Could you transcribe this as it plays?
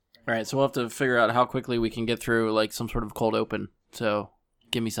All right, so we'll have to figure out how quickly we can get through like some sort of cold open. So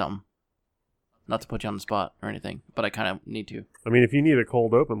give me something. Not to put you on the spot or anything, but I kind of need to. I mean, if you need a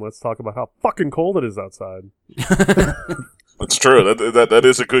cold open, let's talk about how fucking cold it is outside. That's true. That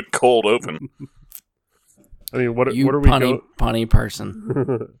is a good cold open. I mean, what are we punny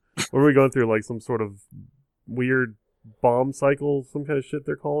person? What are we going through? Like some sort of weird bomb cycle, some kind of shit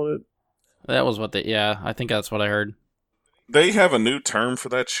they're calling it? That was what yeah, I think that's what I heard. They have a new term for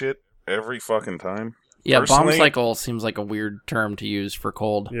that shit every fucking time. Yeah, Personally, bomb cycle seems like a weird term to use for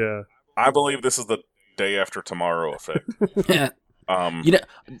cold. Yeah. I believe this is the day after tomorrow effect. You know,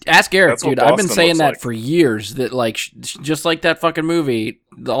 ask Eric, That's what dude. I've been Boston saying looks that like. for years. That like, just like that fucking movie,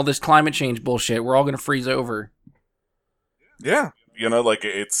 all this climate change bullshit, we're all gonna freeze over. Yeah, you know, like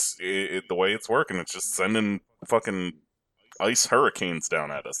it's the way it's working. It's just sending fucking ice hurricanes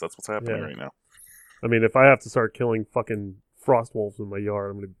down at us. That's what's happening right now. I mean, if I have to start killing fucking frost wolves in my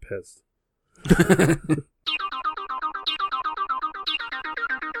yard, I'm gonna be pissed.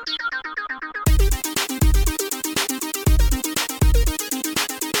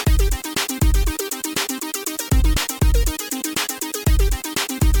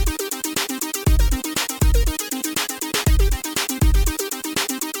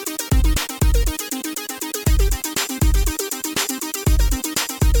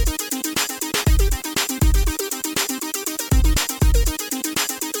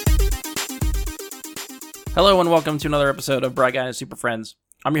 Hello and welcome to another episode of Bright Guy and Super Friends.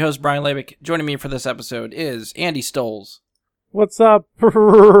 I'm your host, Brian Labick. Joining me for this episode is Andy Stoles. What's up,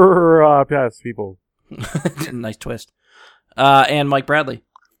 podcast people? Nice twist. And Mike Bradley.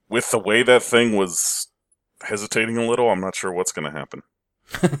 With the way that thing was hesitating a little, I'm not sure what's going to happen.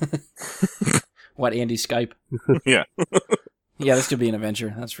 What, Andy's Skype? Yeah. Yeah, this could be an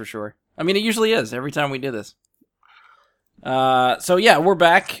adventure, that's for sure. I mean, it usually is every time we do this. So yeah, we're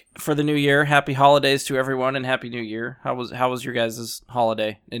back for the new year. Happy holidays to everyone and happy new year. How was your guys'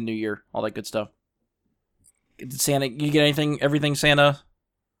 holiday and new year? All that good stuff. Did Santa, you get everything Santa,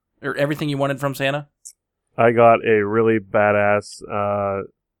 or everything you wanted from Santa? I got a really badass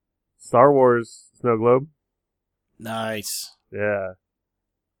Star Wars snow globe. Nice. Yeah.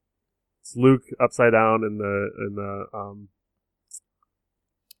 It's Luke upside down in the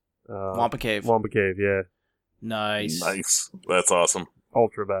Wampa Cave. Wampa Cave, yeah. Nice. Nice. That's awesome.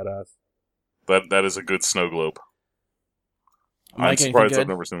 Ultra badass. That is a good snow globe. I'm Mike, surprised anything I've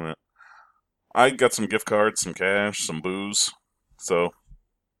never seen that. I got some gift cards, some cash, some booze. So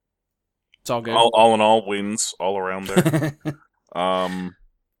It's all good. all in all, wins all around there.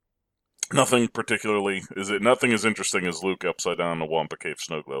 Nothing particularly nothing as interesting as Luke upside down in the Wampa Cave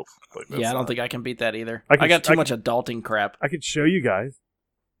snow globe. Like, Yeah, I don't think I can beat that either. I got too much adulting crap. I could show you guys.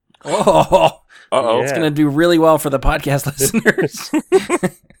 Oh, Uh-oh. it's gonna do really well for the podcast listeners.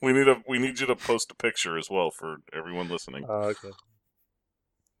 We need you to post a picture as well for everyone listening. Okay.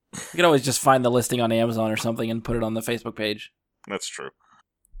 You can always just find the listing on Amazon or something and put it on the Facebook page. That's true.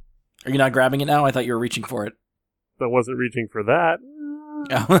 Are you not grabbing it now? I thought you were reaching for it. I wasn't reaching for that.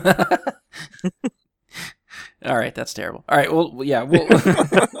 Oh. All right, that's terrible. All right, well, yeah,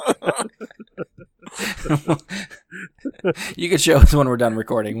 you can show us when we're done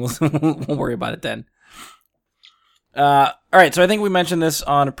recording. We'll worry about it then. All right, so I think we mentioned this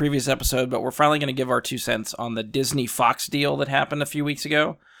on a previous episode, but we're finally going to give our 2 cents on the Disney-Fox deal that happened a few weeks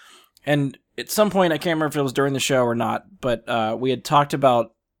ago. And at some point, I can't remember if it was during the show or not, but we had talked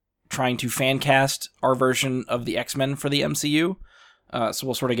about trying to fan cast our version of the X-Men for the MCU. So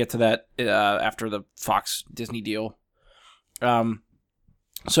we'll sort of get to that after the Fox-Disney deal.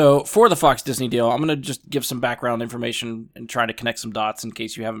 So for the Fox-Disney deal, I'm going to just give some background information and try to connect some dots in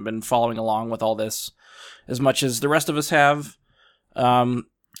case you haven't been following along with all this as much as the rest of us have. Part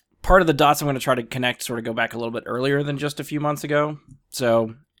of the dots I'm going to try to connect sort of go back a little bit earlier than just a few months ago.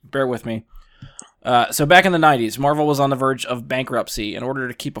 So bear with me. So back in the 90s, Marvel was on the verge of bankruptcy. In order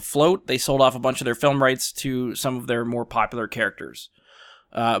to keep afloat, they sold off a bunch of their film rights to some of their more popular characters.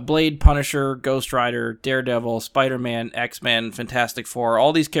 Blade, Punisher, Ghost Rider, Daredevil, Spider-Man, X-Men, Fantastic Four,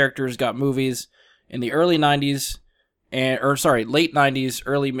 all these characters got movies in the early 90s, late 90s,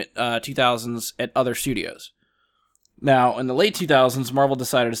 early 2000s at other studios. Now, in the late 2000s, Marvel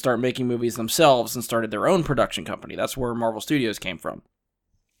decided to start making movies themselves and started their own production company. That's where Marvel Studios came from.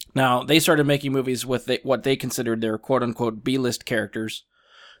 Now, they started making movies with what they considered their quote-unquote B-list characters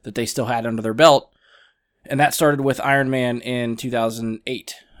that they still had under their belt, and that started with Iron Man in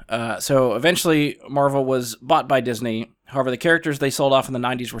 2008. So eventually, Marvel was bought by Disney. However, the characters they sold off in the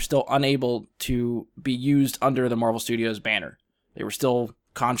 90s were still unable to be used under the Marvel Studios banner. They were still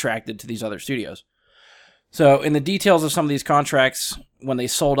contracted to these other studios. So in the details of some of these contracts, when they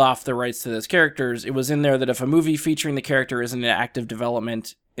sold off the rights to those characters, it was in there that if a movie featuring the character is in active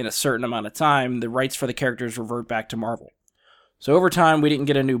development in a certain amount of time, the rights for the characters revert back to Marvel. So over time, we didn't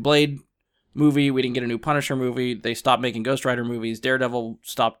get a new Blade movie, we didn't get a new Punisher movie, they stopped making Ghost Rider movies, Daredevil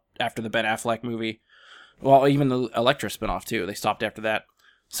stopped after the Ben Affleck movie, well, even the Elektra spinoff too, they stopped after that.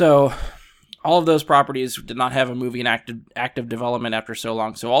 So all of those properties did not have a movie in active development after so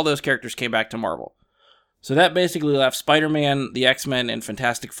long, so all those characters came back to Marvel. So that basically left Spider-Man, the X-Men, and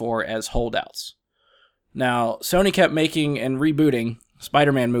Fantastic Four as holdouts. Now, Sony kept making and rebooting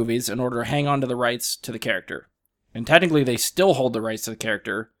Spider-Man movies in order to hang on to the rights to the character. And technically, they still hold the rights to the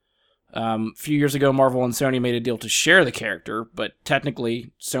character. A few years ago, Marvel and Sony made a deal to share the character, but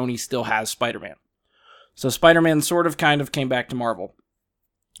technically, Sony still has Spider-Man. So Spider-Man sort of kind of came back to Marvel,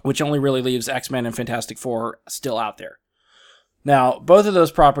 which only really leaves X-Men and Fantastic Four still out there. Now, both of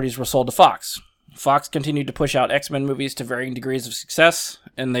those properties were sold to Fox. Fox continued to push out X-Men movies to varying degrees of success,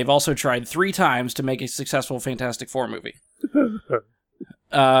 and they've also tried 3 times to make a successful Fantastic Four movie.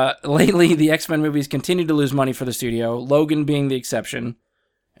 Lately, the X-Men movies continued to lose money for the studio, Logan being the exception,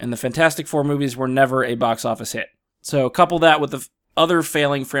 and the Fantastic Four movies were never a box office hit. So couple that with the other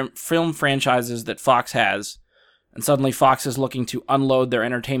failing film franchises that Fox has, and suddenly Fox is looking to unload their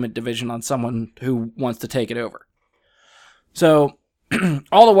entertainment division on someone who wants to take it over. So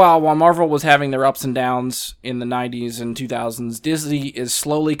all the while Marvel was having their ups and downs in the 90s and 2000s, Disney is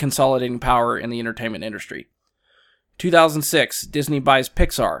slowly consolidating power in the entertainment industry. 2006, Disney buys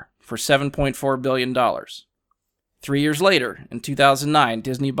Pixar for $7.4 billion. 3 years later, in 2009,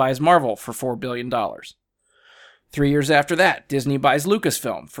 Disney buys Marvel for $4 billion. 3 years after that, Disney buys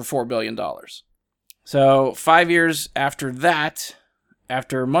Lucasfilm for $4 billion. So 5 years after that,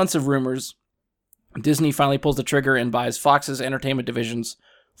 after months of rumors, Disney finally pulls the trigger and buys Fox's entertainment divisions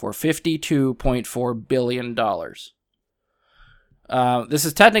for $52.4 billion. This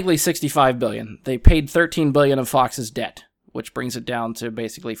is technically $65 billion. They paid $13 billion of Fox's debt, which brings it down to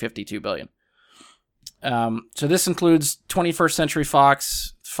basically $52 billion. So this includes 21st Century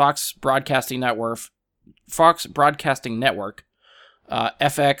Fox, Fox Broadcasting Network,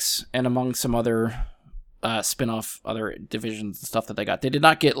 FX, and among some other spin-off other divisions and stuff that they got. They did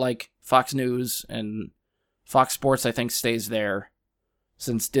not get like Fox News, and Fox Sports I think stays there.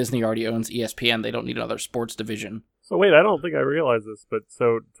 Since Disney already owns ESPN, they don't need another sports division. So wait, I don't think I realized this, but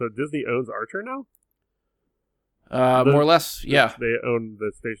so Disney owns Archer now? More or less, yeah. They own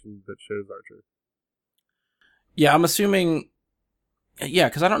the station that shows Archer. Yeah, I'm assuming. Yeah,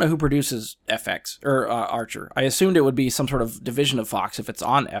 because I don't know who produces FX or Archer. I assumed it would be some sort of division of Fox if it's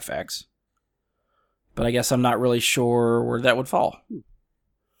on FX. But I guess I'm not really sure where that would fall.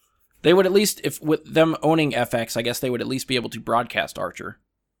 They would at least, if with them owning FX, I guess they would at least be able to broadcast Archer.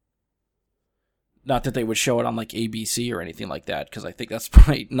 Not that they would show it on like ABC or anything like that, because I think that's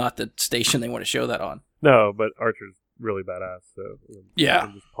probably not the station they want to show that on. No, but Archer's really badass, so yeah.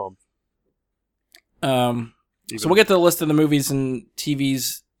 I'm just pumped. So we'll get to the list of the movies and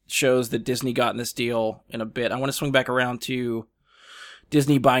TV's shows that Disney got in this deal in a bit. I want to swing back around to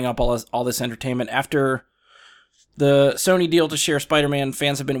Disney buying up all this entertainment. After the Sony deal to share Spider-Man,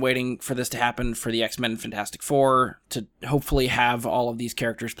 fans have been waiting for this to happen for the X-Men and Fantastic Four to hopefully have all of these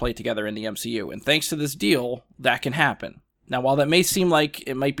characters play together in the MCU. And thanks to this deal, that can happen. Now, while that may seem like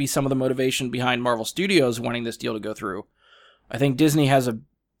it might be some of the motivation behind Marvel Studios wanting this deal to go through, I think Disney has a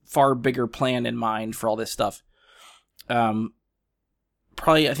far bigger plan in mind for all this stuff.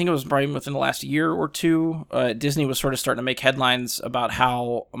 I think it was probably within the last year or two, Disney was sort of starting to make headlines about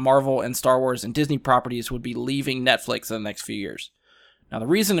how Marvel and Star Wars and Disney properties would be leaving Netflix in the next few years. Now, the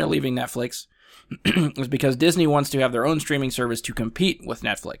reason they're leaving Netflix is because Disney wants to have their own streaming service to compete with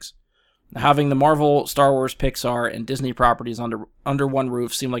Netflix. Now, having the Marvel, Star Wars, Pixar, and Disney properties under one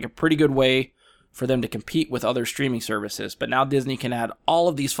roof seemed like a pretty good way for them to compete with other streaming services, but now Disney can add all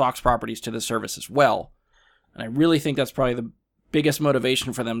of these Fox properties to the service as well. And I really think that's probably the biggest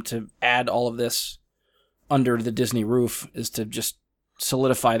motivation for them to add all of this under the Disney roof, is to just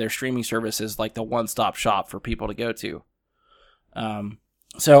solidify their streaming services like the one-stop shop for people to go to.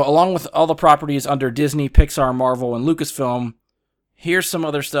 So along with all the properties under Disney, Pixar, Marvel, and Lucasfilm, here's some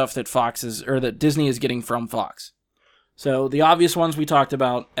other stuff that Disney is getting from Fox. So the obvious ones we talked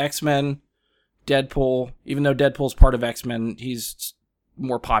about: X-Men, Deadpool. Even though Deadpool's part of X-Men, he's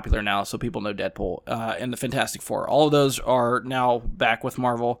more popular now, so people know Deadpool, and the Fantastic Four. All of those are now back with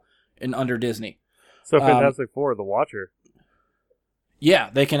Marvel and under Disney. So Fantastic Four, the Watcher. Yeah,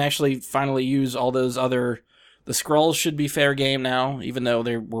 they can actually finally use all those other... The Skrulls should be fair game now, even though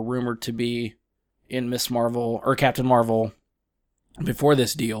they were rumored to be in Miss Marvel, or Captain Marvel, before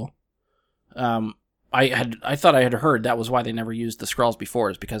this deal. I thought I had heard that was why they never used the Skrulls before,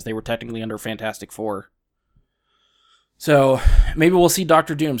 is because they were technically under Fantastic Four. So maybe we'll see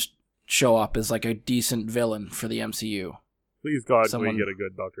Doctor Doom show up as like a decent villain for the MCU. Please God, we get a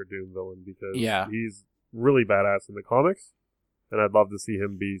good Doctor Doom villain, because Yeah. he's really badass in the comics, and I'd love to see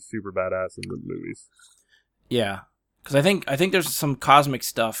him be super badass in the movies. Yeah, because I think there's some cosmic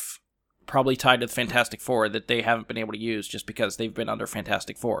stuff probably tied to the Fantastic Four that they haven't been able to use just because they've been under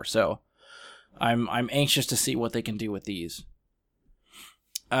Fantastic Four. So I'm anxious to see what they can do with these.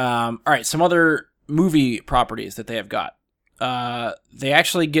 All right, some other movie properties that they have got. They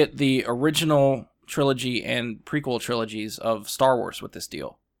actually get the original trilogy and prequel trilogies of Star Wars with this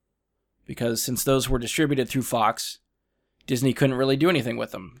deal, because since those were distributed through Fox, Disney couldn't really do anything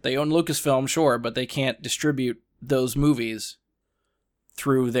with them. They own Lucasfilm, sure, but they can't distribute those movies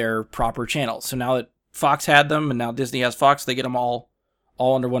through their proper channels. So now that Fox had them and now Disney has Fox, they get them all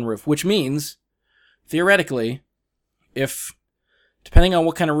under one roof, which means, theoretically, if, depending on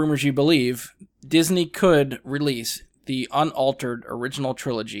what kind of rumors you believe, Disney could release the unaltered original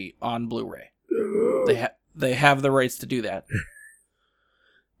trilogy on Blu-ray. They have the rights to do that.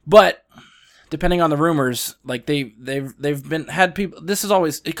 But depending on the rumors, like they've been had people. This is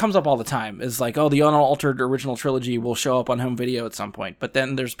always, it comes up all the time. Is like, oh, the unaltered original trilogy will show up on home video at some point. But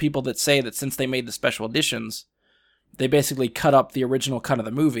then there's people that say that since they made the special editions, they basically cut up the original cut of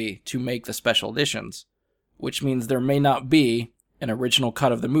the movie to make the special editions, which means there may not be an original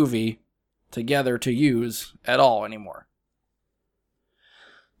cut of the movie together to use at all anymore.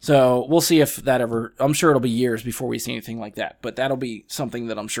 So we'll see if that ever, I'm sure it'll be years before we see anything like that, but that'll be something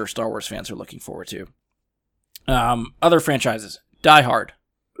that I'm sure Star Wars fans are looking forward to. Other franchises: Die Hard,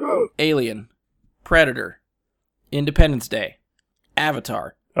 Alien, Predator, Independence Day,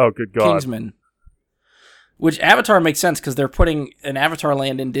 Avatar, Oh, good God. Kingsman. Which Avatar makes sense because they're putting an Avatar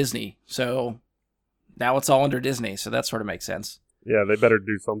land in Disney, so now it's all under Disney, so that sort of makes sense. Yeah, they better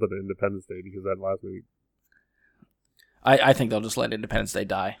do something to Independence Day, because that last movie. I think they'll just let Independence Day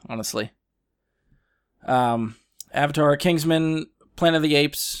die, honestly. Avatar, Kingsman, Planet of the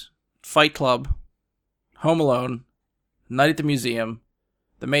Apes, Fight Club, Home Alone, Night at the Museum,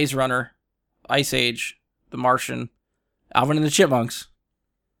 The Maze Runner, Ice Age, The Martian, Alvin and the Chipmunks,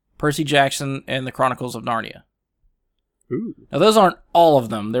 Percy Jackson, and The Chronicles of Narnia. Ooh. Now, those aren't all of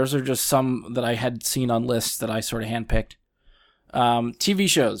them. Those are just some that I had seen on lists that I sort of handpicked. TV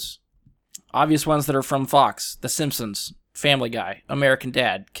shows. Obvious ones that are from Fox: The Simpsons, Family Guy, American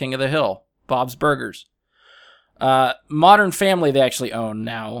Dad, King of the Hill, Bob's Burgers. Modern Family they actually own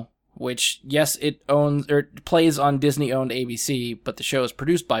now, which, yes, it owns or it plays on Disney-owned ABC, but the show is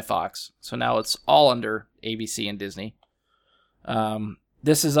produced by Fox, so now it's all under ABC and Disney.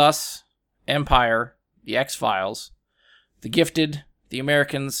 This Is Us, Empire, The X-Files, The Gifted, The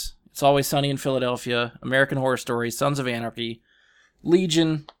Americans, It's Always Sunny in Philadelphia, American Horror Story, Sons of Anarchy,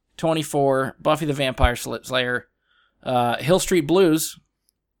 Legion, 24, Buffy the Vampire Slayer, Hill Street Blues,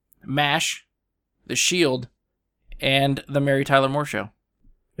 MASH, The Shield, and The Mary Tyler Moore Show.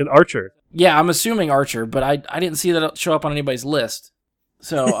 And Archer. Yeah, I'm assuming Archer, but I didn't see that show up on anybody's list,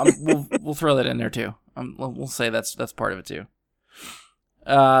 so we'll throw that in there too. We'll say that's part of it too.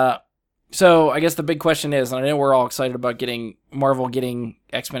 So I guess the big question is, and I know we're all excited about Marvel getting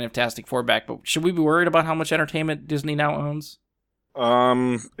X-Men and Fantastic Four back, but should we be worried about how much entertainment Disney now owns?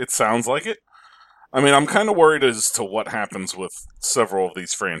 It sounds like it. I mean, I'm kind of worried as to what happens with several of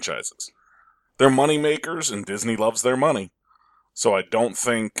these franchises. They're money makers, and Disney loves their money. So I don't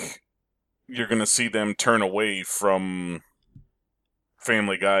think you're going to see them turn away from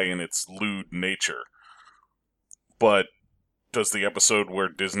Family Guy in its lewd nature. But does the episode where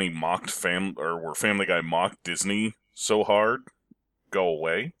Disney mocked where Family Guy mocked Disney so hard go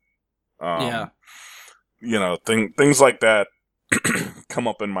away? Yeah. You know, things like that come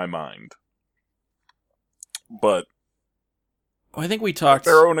up in my mind. But I think we talked.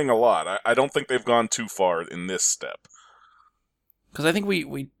 They're owning a lot. I don't think they've gone too far in this step. Because I think we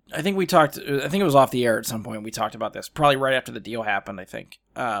talked. I think it was off the air at some point. We talked about this probably right after the deal happened. I think.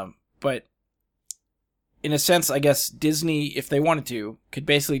 But in a sense, I guess Disney, if they wanted to, could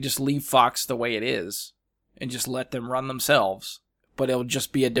basically just leave Fox the way it is and just let them run themselves. But it'll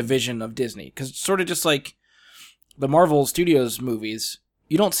just be a division of Disney. Because it's sort of just like the Marvel Studios movies.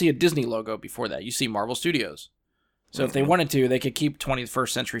 You don't see a Disney logo before that. You see Marvel Studios. So if they wanted to, they could keep 21st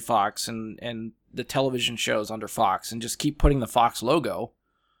Century Fox and the television shows under Fox and just keep putting the Fox logo,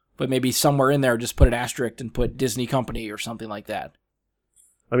 but maybe somewhere in there just put an asterisk and put Disney Company or something like that.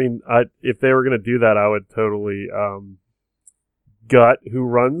 I mean, if they were going to do that, I would totally gut who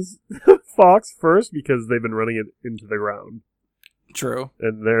runs Fox first, because they've been running it into the ground. True.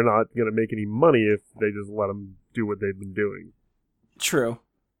 And they're not going to make any money if they just let them do what they've been doing. True.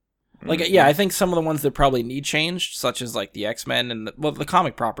 Like, yeah, I think some of the ones that probably need changed, such as like the X-Men and the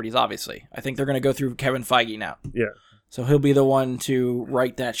comic properties, obviously. I think they're going to go through Kevin Feige now. Yeah. So he'll be the one to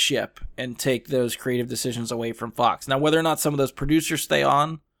right that ship and take those creative decisions away from Fox. Now, whether or not some of those producers stay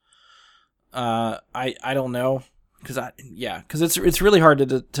on, I don't know, because it's really hard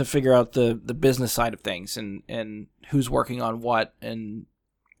to figure out the business side of things and who's working on what and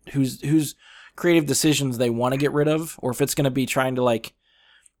whose creative decisions they want to get rid of, or if it's going to be trying to like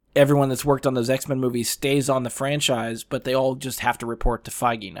everyone that's worked on those X-Men movies stays on the franchise, but they all just have to report to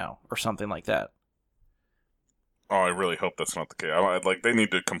Feige now or something like that. Oh, I really hope that's not the case. Like, they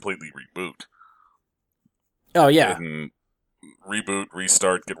need to completely reboot. Oh, yeah. And reboot,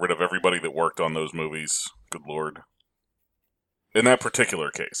 restart, get rid of everybody that worked on those movies. Good Lord. In that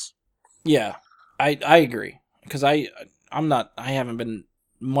particular case. Yeah, I agree. Because I haven't been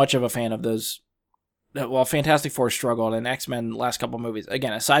much of a fan of those. Well, Fantastic Four struggled, and X-Men last couple movies,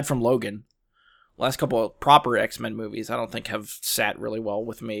 again, aside from Logan, last couple of proper X-Men movies, I don't think have sat really well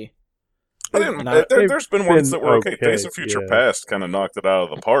with me. There's been ones that were okay. Days of Future yeah. Past kind of knocked it out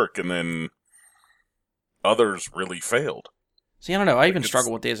of the park, and then others really failed. See, I don't know. I even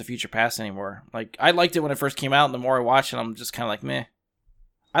struggle with Days of Future Past anymore. Like, I liked it when it first came out, and the more I watch it, I'm just kind of like, meh.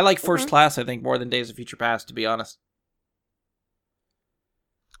 I like First Class, I think, more than Days of Future Past, to be honest.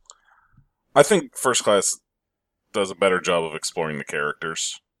 I think First Class does a better job of exploring the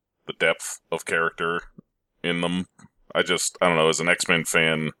characters, the depth of character in them. I don't know, as an X-Men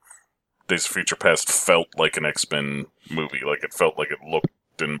fan, Days of Future Past felt like an X-Men movie. Like, it felt like it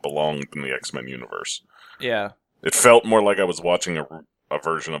looked and belonged in the X-Men universe. Yeah. It felt more like I was watching a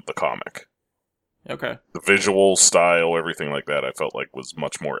version of the comic. Okay. The visual style, everything like that, I felt like was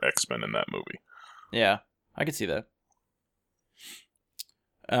much more X-Men in that movie. Yeah, I could see that.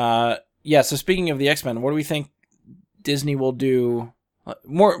 Yeah, so speaking of the X-Men, what do we think Disney will do?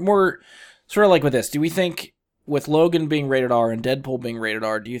 More sort of like with this. Do we think with Logan being rated R and Deadpool being rated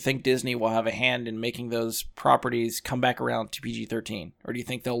R, do you think Disney will have a hand in making those properties come back around to PG-13? Or do you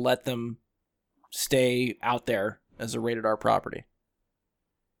think they'll let them stay out there as a rated R property?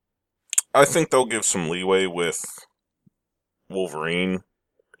 I think they'll give some leeway with Wolverine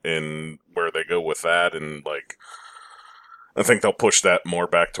and where they go with that, and like I think they'll push that more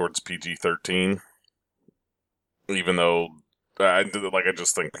back towards PG-13. Even though I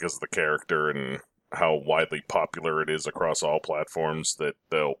just think because of the character and how widely popular it is across all platforms that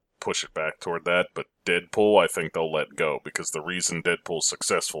they'll push it back toward that. But Deadpool, I think they'll let go, because the reason Deadpool's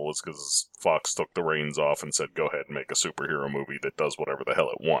successful is because Fox took the reins off and said, go ahead and make a superhero movie that does whatever the hell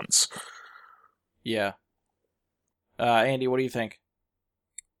it wants. Yeah. Andy, what do you think?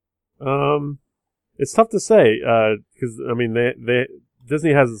 It's tough to say, because, I mean,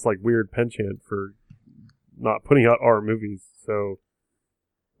 Disney has this, like, weird penchant for not putting out R movies, so...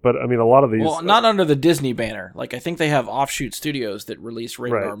 But, I mean, a lot of these... Well, not under the Disney banner. Like, I think they have offshoot studios that release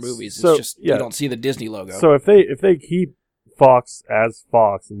rated R movies. It's just, you don't see the Disney logo. So if they keep Fox as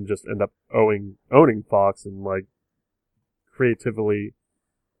Fox and just end up owning Fox and, like, creatively,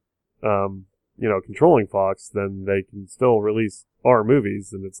 controlling Fox, then they can still release R movies,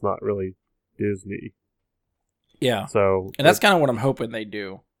 and it's not really Disney. Yeah. So... And that's kind of what I'm hoping they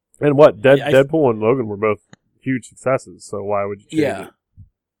do. And what? Deadpool and Logan were both huge successes, so why would you change it?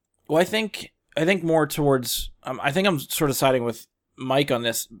 Well, I think more towards... I think I'm sort of siding with Mike on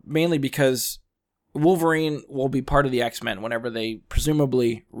this, mainly because Wolverine will be part of the X-Men whenever they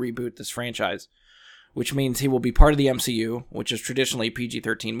presumably reboot this franchise, which means he will be part of the MCU, which is traditionally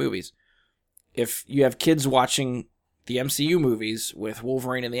PG-13 movies. If you have kids watching the MCU movies with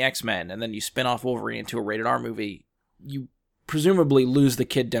Wolverine and the X-Men, and then you spin off Wolverine into a rated R movie, you presumably lose the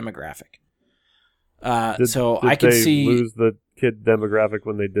kid demographic. I could see... lose the kid demographic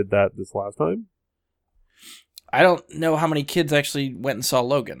when they did that this last time? I don't know how many kids actually went and saw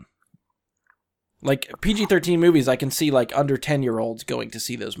Logan. Like, PG-13 movies, I can see, like, under 10-year-olds going to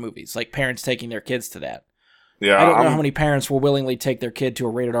see those movies. Like, parents taking their kids to that. Yeah, I don't know how many parents will willingly take their kid to a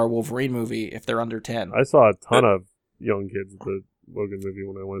rated R Wolverine movie if they're under 10. I saw a ton of young kids at the Logan movie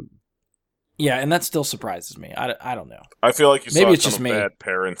when I went. Yeah, and that still surprises me. I don't know. I feel like you Maybe saw it's some just of me. bad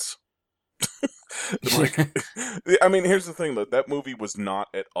parents. Like, I mean, here's the thing, though. That movie was not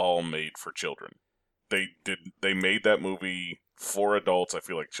at all made for children. They made that movie for adults. I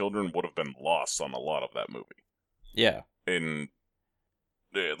feel like children would have been lost on a lot of that movie. Yeah. And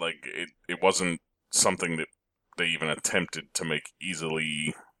it wasn't something that they even attempted to make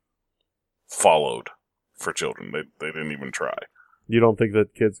easily followed for children. They didn't even try. You don't think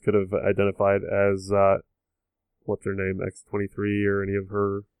that kids could have identified as what's her name, X-23 or any of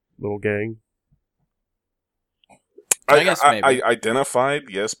her little gang? I guess maybe. I identified,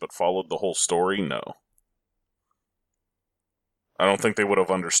 yes, but followed the whole story, no. I don't think they would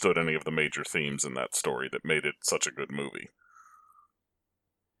have understood any of the major themes in that story that made it such a good movie.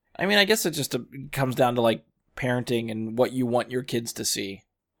 I mean, I guess it just comes down to, like, parenting and what you want your kids to see.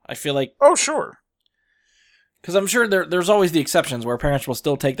 I feel like... Oh, sure. Because I'm sure there's always the exceptions where parents will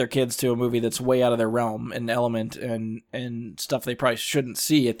still take their kids to a movie that's way out of their realm and element and stuff they probably shouldn't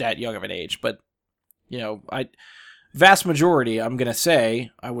see at that young of an age. But, you know, vast majority, I'm going to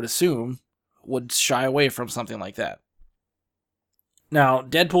say, I would assume, would shy away from something like that. Now,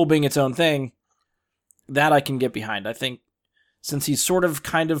 Deadpool being its own thing, that I can get behind. I think since he's sort of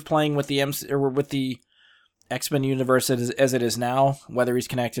kind of playing with the X-Men universe as it is now, whether he's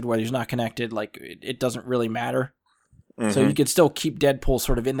connected, whether he's not connected, like it doesn't really matter. Mm-hmm. So you could still keep Deadpool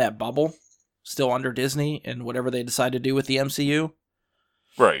sort of in that bubble, still under Disney and whatever they decide to do with the MCU.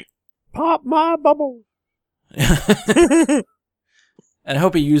 Right. Pop my bubble. And I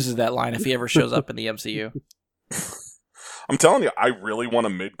hope he uses that line if he ever shows up in the MCU. I'm telling you, I really want a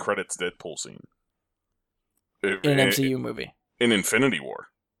mid-credits Deadpool scene. In an MCU movie. In Infinity War.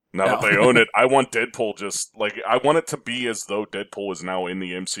 Now that they own it, I want Deadpool I want it to be as though Deadpool is now in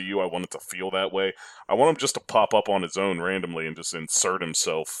the MCU. I want it to feel that way. I want him just to pop up on his own randomly and just insert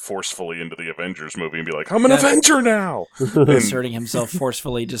himself forcefully into the Avengers movie and be like, I'm an Avenger now! Inserting himself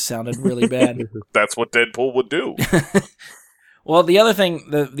forcefully just sounded really bad. That's what Deadpool would do. Well, the other thing,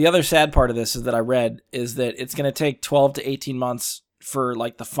 the other sad part of this is that I read is that it's going to take 12 to 18 months for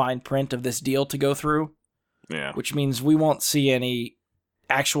like the fine print of this deal to go through. Yeah. Which means we won't see any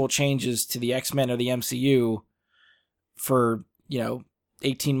actual changes to the X-Men or the MCU for,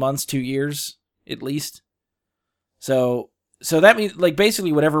 18 months, 2 years at least. So that means like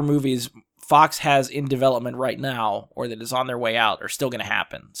basically whatever movies Fox has in development right now or that is on their way out are still going to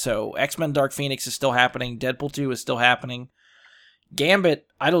happen. So X-Men Dark Phoenix is still happening. Deadpool 2 is still happening. Gambit,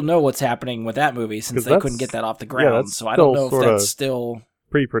 I don't know what's happening with that movie since they couldn't get that off the ground. So I don't know if that's still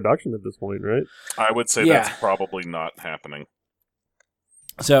pre-production at this point, right? I would say that's probably not happening.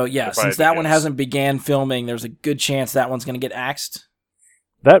 So since that one hasn't began filming, there's a good chance that one's going to get axed.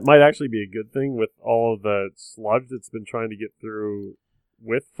 That might actually be a good thing with all of the sludge that's been trying to get through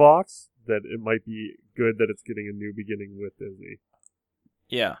with Fox, that it might be good that it's getting a new beginning with Disney.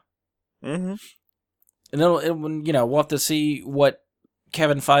 Yeah. Mm-hmm. And we'll have to see what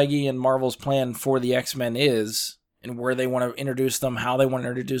Kevin Feige and Marvel's plan for the X-Men is and where they want to introduce them, how they want to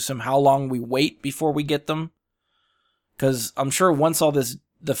introduce them, how long we wait before we get them. Because I'm sure once all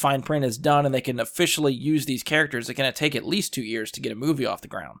the fine print is done and they can officially use these characters, it's going to take at least 2 years to get a movie off the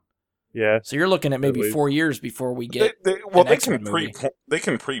ground. Yeah. So you're looking at maybe 4 years before we get they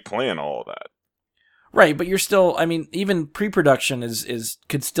can pre-plan all of that. Right, but you're still, even pre-production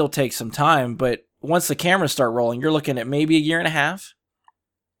could still take some time, but once the cameras start rolling, you're looking at maybe a year and a half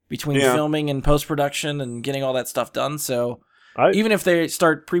between filming and post-production and getting all that stuff done. So even if they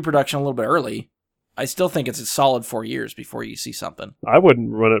start pre-production a little bit early, I still think it's a solid 4 years before you see something. I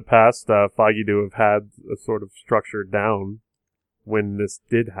wouldn't run it past Feige to have had a sort of structure down when this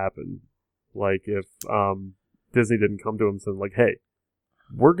did happen. Like if Disney didn't come to him and said, like, hey,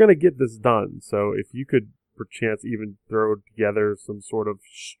 we're going to get this done. So if you could perchance even throw together some sort of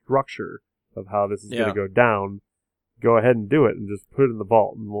structure of how this is going to go down, go ahead and do it and just put it in the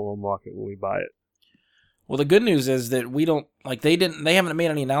vault and we'll unlock it when we buy it. Well, the good news is that we don't, they haven't made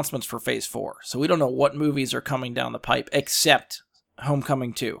any announcements for Phase 4. So we don't know what movies are coming down the pipe except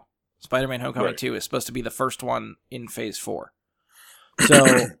Homecoming 2. Spider-Man Homecoming 2 is supposed to be the first one in Phase 4.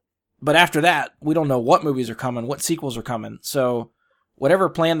 So, but after that, we don't know what movies are coming, what sequels are coming. So whatever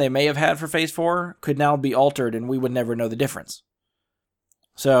plan they may have had for Phase 4 could now be altered and we would never know the difference.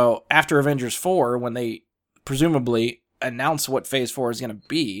 So after Avengers 4, when they presumably announce what Phase 4 is going to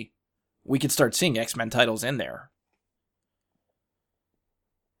be, we could start seeing X-Men titles in there.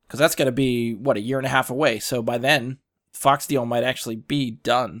 Because that's going to be, a year and a half away. So by then, Fox deal might actually be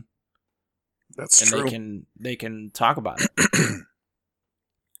done. That's true. And they can talk about it.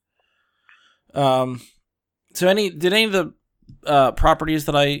 So did any of the properties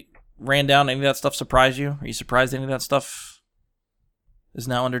that I ran down, any of that stuff surprise you? Are you surprised any of that stuff is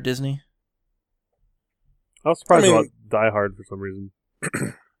now under Disney? I was surprised about Die Hard for some reason.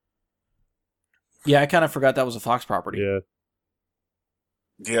 Yeah, I kind of forgot that was a Fox property. Yeah.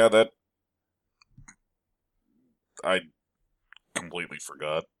 Yeah, that I completely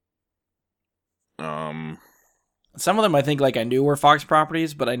forgot. Some of them I think I knew were Fox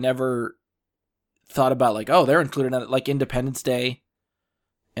properties, but I never thought about they're included in it, like Independence Day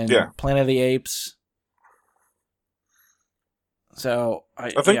and Planet of the Apes. So I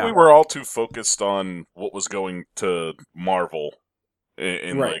think we were all too focused on what was going to Marvel,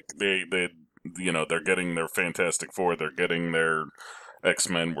 and Right. like they're getting their Fantastic Four, they're getting their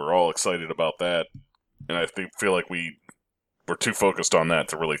X-Men. We're all excited about that, and I feel like we're too focused on that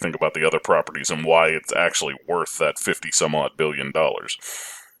to really think about the other properties and why it's actually worth that $50-some-odd billion.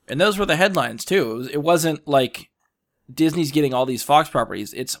 And those were the headlines too. It wasn't like Disney's getting all these Fox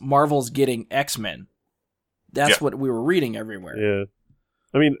properties. It's Marvel's getting X-Men. That's what we were reading everywhere. Yeah.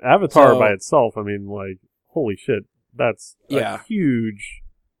 I mean, Avatar So- by itself, I mean, like, holy shit. That's a huge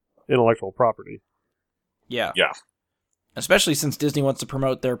intellectual property. Yeah. Yeah. Especially since Disney wants to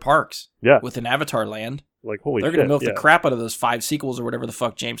promote their parks Yeah. with an Avatar land. Like, holy They're shit. going to milk yeah. the crap out of those 5 sequels or whatever the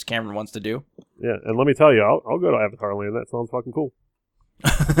fuck James Cameron wants to do. Yeah, and let me tell you, I'll go to Avatar Land. That sounds fucking cool.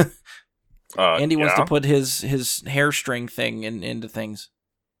 Andy wants to put his hair string thing into things.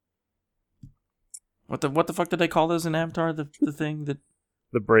 What the fuck did they call those in Avatar? The thing that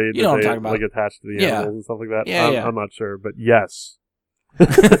The braid You know that what I'm they talking about. like attach to the Yeah. animals and stuff like that. Yeah, I'm not sure, but yes.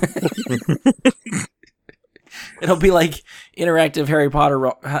 it'll be like interactive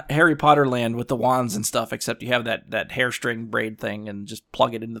Harry Potter land with the wands and stuff, except you have that hair string braid thing and just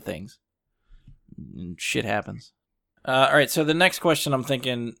plug it into things, and shit happens. All right, so the next question I'm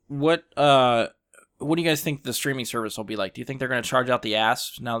thinking, what do you guys think the streaming service will be like? Do you think they're going to charge out the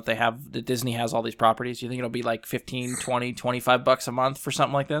ass now that Disney has all these properties? Do you think it'll be like $15, $20, $25 a month for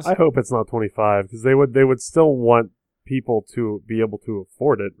something like this? I hope it's not 25 because they would still want people to be able to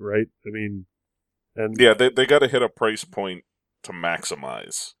afford it, right? I mean, and Yeah, they got to hit a price point to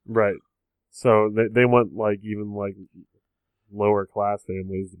maximize. right. So they want like even like lower class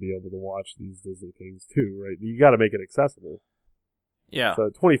families to be able to watch these Disney things too, right? You got to make it accessible. Yeah. So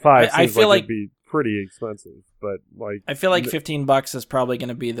 25 I seems feel like like- it'd be pretty expensive, but like I feel like $15 is probably going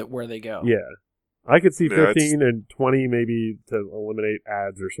to be where they go. yeah, I could see Yeah, 15 and 20 maybe to eliminate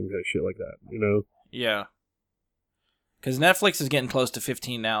ads or some kind of shit like that. You know, Yeah. Because Netflix is getting close to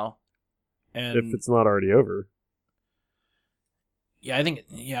 15 now. And if it's not already over. I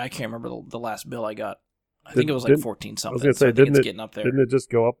can't remember the last bill I got. I Did- think it was like didn't- 14 something. I was gonna say, so I think didn't it's it- getting up there. Didn't it just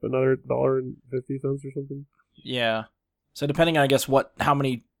go up another $1.50 or something? Yeah. So depending on, I guess, how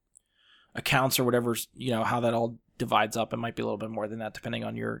many accounts or whatever, how that all divides up, it might be a little bit more than that, depending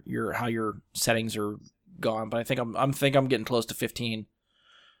on how your settings are gone. But I think I'm getting close to 15.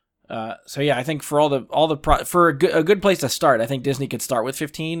 So yeah, I think for for a good place to start, I think Disney could start with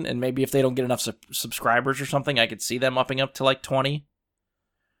 15, and maybe if they don't get enough subscribers or something, I could see them upping up to like 20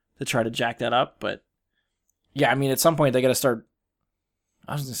 to try to jack that up. But yeah, I mean, at some point they got to start.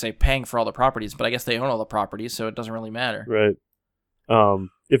 I was going to say paying for all the properties, but I guess they own all the properties, so it doesn't really matter. Right.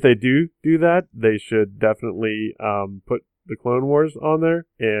 If they do that, they should definitely put the Clone Wars on there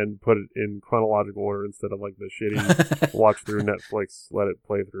and put it in chronological order instead of like the shitty watch through Netflix, let it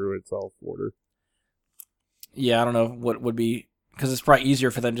play through itself order. Yeah, I don't know what would be, because it's probably easier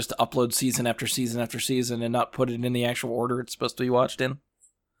for them just to upload season after season after season and not put it in the actual order it's supposed to be watched in.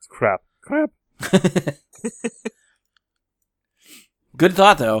 It's crap. Good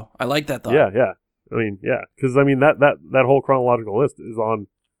thought, though. I like that thought. Yeah. I mean, yeah, because I mean that whole chronological list is on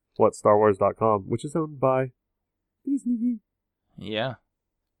StarWars.com, which is owned by Disney. Yeah.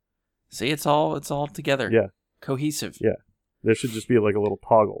 See, it's all together. Yeah. Cohesive. Yeah. There should just be like a little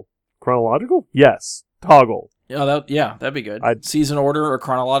toggle. Chronological? Yes. Toggle. Yeah, that'd be good. Season order or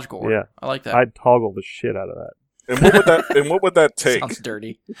chronological order. Yeah. I like that. I'd toggle the shit out of that. And what would that take Sounds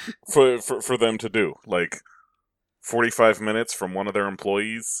dirty. for them to do? Like 45 minutes from one of their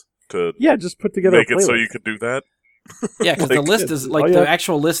employees to Yeah, just put together make a it playlist. so you could do that? Yeah, because the Like, list is like oh, yeah. the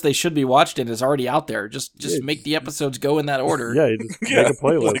actual list they should be watched in is already out there. Just Yeah, make the episodes go in that order. Yeah, you just Yeah, make a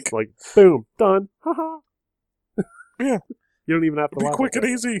playlist. like- Like, boom, done. Haha. Yeah. You don't even have to Be laugh. quick at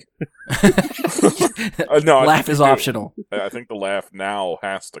and that. easy. No, I Laugh think is you do. optional. I think the laugh now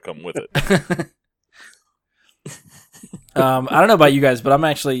has to come with it. I don't know about you guys, but I'm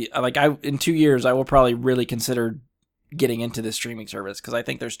actually in 2 years I will probably really consider getting into this streaming service because I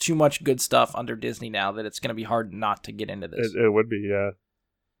think there's too much good stuff under Disney now that it's going to be hard not to get into this. It would be, yeah.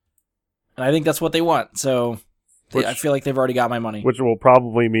 And I think that's what they want. So I feel like they've already got my money. Which will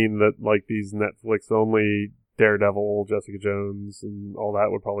probably mean that, like, these Netflix only Daredevil, Jessica Jones, and all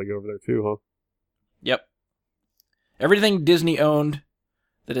that would probably go over there too, huh? Yep. Everything Disney owned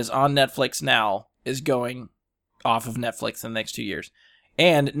that is on Netflix now is going off of Netflix in the next 2 years.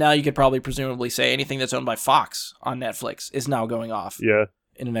 And now you could probably presumably say anything that's owned by Fox on Netflix is now going off Yeah.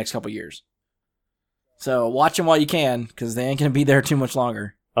 in the next couple of years. So watch them while you can, because they ain't going to be there too much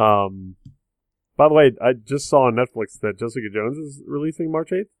longer. By the way, I just saw on Netflix that Jessica Jones is releasing March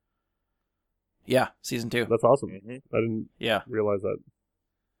 8th. Yeah, season 2. That's awesome. Mhm. I didn't Yeah. realize that.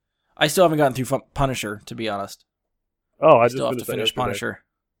 I still haven't gotten through Punisher, to be honest. Oh, I I just still have to finished that finish yesterday. Punisher.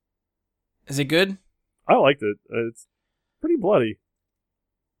 Is it good? I liked it. It's pretty bloody.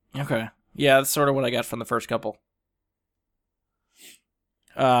 Okay. Yeah, that's sort of what I got from the first couple.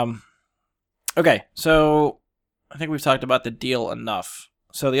 Okay, so I think we've talked about the deal enough.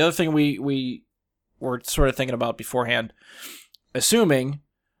 So the other thing we were sort of thinking about beforehand, assuming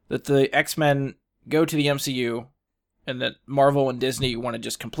that the X-Men go to the MCU and that Marvel and Disney want to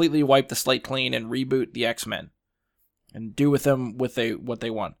just completely wipe the slate clean and reboot the X-Men and do with them what they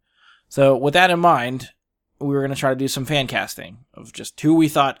want. So with that in mind, we were going to try to do some fan casting of just who we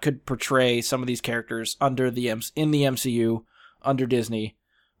thought could portray some of these characters in the MCU under Disney,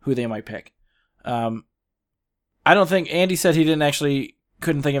 who they might pick. I don't think Andy said he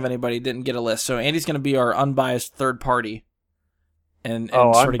couldn't think of anybody, didn't get a list. So Andy's going to be our unbiased third party, and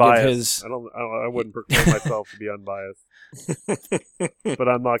sort of give his. I wouldn't proclaim myself to be unbiased, but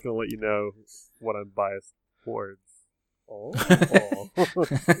I'm not going to let you know what I'm biased towards. Oh.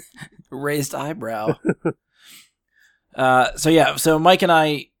 Raised eyebrow. So Mike and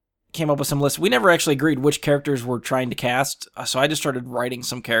I came up with some lists. We never actually agreed which characters we're trying to cast, so I just started writing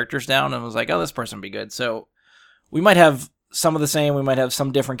some characters down and was like, oh, this person would be good. So we might have some of the same, we might have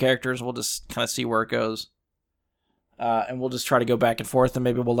some different characters. We'll just kind of see where it goes. And we'll just try to go back and forth, and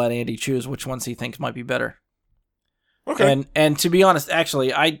maybe we'll let Andy choose which ones he thinks might be better. Okay. And to be honest, actually,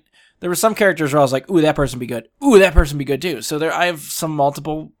 there were some characters where I was like, ooh, that person would be good. Ooh, that person would be good too. So I have some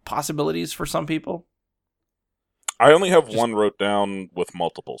multiple possibilities for some people. I only have one wrote down with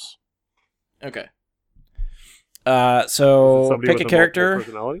multiples. Okay. Is it So somebody pick with a character.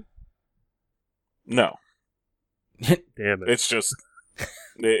 multiple personality? No. Damn it. It's just...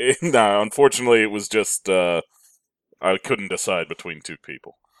 no, unfortunately, it was just... I couldn't decide between two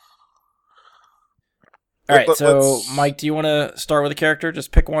people. All right, so Let's- Mike, do you want to start with a character?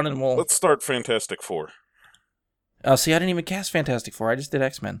 Just pick one, and we'll. Let's start Fantastic Four. Oh, see, I didn't even cast Fantastic Four. I just did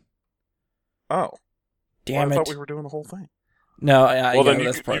X-Men. Oh. Damn I it! thought we were doing the whole thing. No, Well, then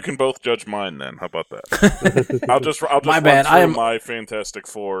that's you part. can both judge mine then. How about that? I'll just My run bad, through I am- my Fantastic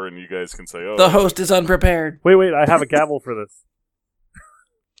Four, and you guys can say, oh... The host is unprepared. Wait, I have a gavel for this.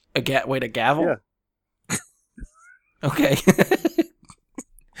 A gavel? Yeah. Okay.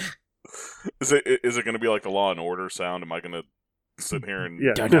 Is it going to be like the Law and Order sound? Am I going to sit here and...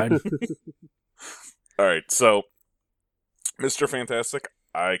 Yeah. Dun, dun. All right, so Mr. Fantastic,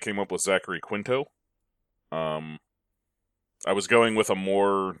 I came up with Zachary Quinto. I was going with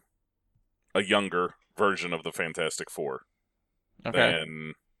a younger version of the Fantastic Four. Okay.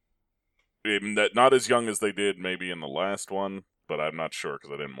 And not as young as they did maybe in the last one, but I'm not sure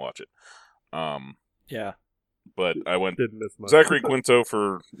because I didn't watch it. Yeah. But I went Didn't miss much. Zachary Quinto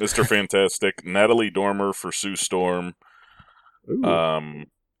for Mr. Fantastic, Natalie Dormer for Sue Storm, Ooh.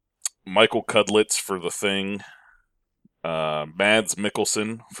 Michael Cudlitz for The Thing, Mads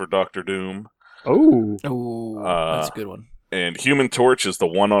Mikkelsen for Doctor Doom, Oh. Ooh, that's a good one. and Human Torch is the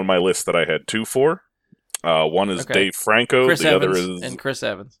one on my list that I had two for. One is Okay. Dave Franco, Chris the Evans other is... and Chris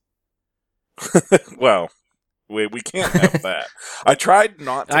Evans. well, we can't have that. I tried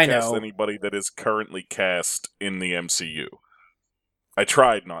not to I cast know. anybody that is currently cast in the MCU. I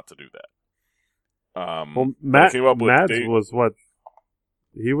tried not to do that. Well, I came up with Mads Dave- was what?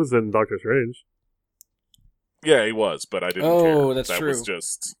 He was in Doctor Strange. Yeah, he was, but I didn't care. Oh, that's that true. was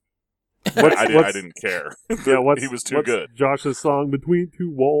just... What's- I what's- didn't care. Yeah, he was too what's good. Josh's song "Between Two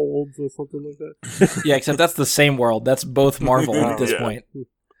Worlds" or something like that. Yeah, except that's the same world. That's both Marvel at this Yeah. point.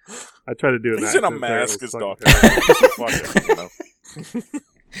 I tried to do an He's in a accent there, it mask was as fucking Doctor terrible. Doom. So fuck it, you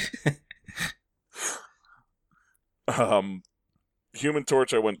know? Human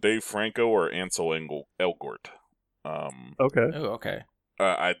Torch, I went Dave Franco or Ansel Elgort. Okay. Oh, okay.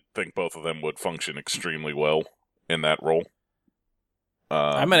 I think both of them would function extremely well in that role.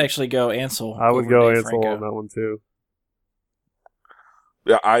 I might actually go Ansel. I would over go Dave Ansel Franco. on that one too.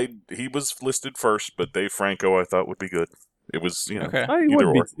 Yeah, he was listed first, but Dave Franco I thought would be good. It was, you know, Okay. He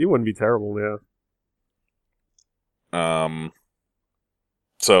Either wouldn't be terrible, yeah.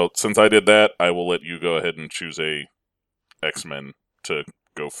 So since I did that, I will let you go ahead and choose a X-Men to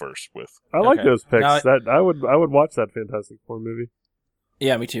go first with. I like Okay. those picks. Now That I would watch that Fantastic Four movie.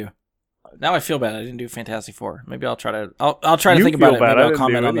 Yeah, me too. Now I feel bad. I didn't do Fantastic Four. Maybe I'll try to. I'll try to You think about feel it. bad. Maybe I I'll didn't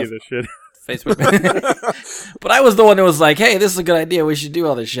comment do on any the of this shit. Facebook. But I was the one who was like, "Hey, this is a good idea. We should do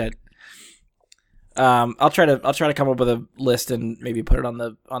all this shit." I'll try to come up with a list and maybe put it on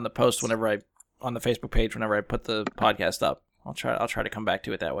the post on the Facebook page whenever I put the podcast up. I'll try to come back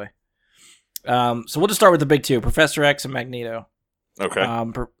to it that way. So we'll just start with the big two: Professor X and Magneto. Okay.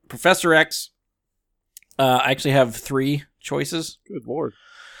 Professor X, I actually have 3 choices. Good lord.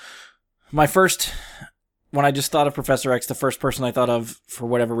 My first, when I just thought of Professor X, the first person I thought of, for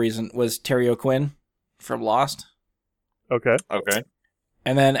whatever reason, was Terry O'Quinn from Lost. Okay. Okay.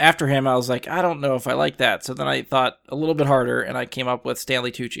 And then after him, I was like, I don't know if I like that. So then I thought a little bit harder, and I came up with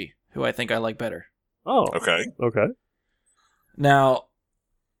Stanley Tucci, who I think I like better. Oh. Okay. Okay. Now,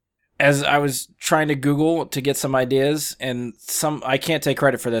 as I was trying to Google to get some ideas, and I can't take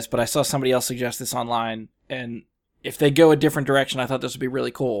credit for this, but I saw somebody else suggest this online, and if they go a different direction, I thought this would be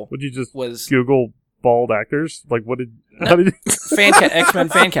really cool. Would you just Was Google bald actors? Like, what did? No. How did you? X-Men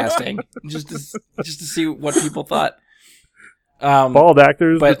fan casting, just to see what people thought. Bald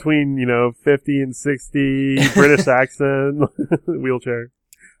actors but- between 50 and 60, British accent, wheelchair.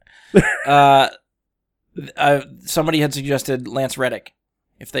 Somebody had suggested Lance Reddick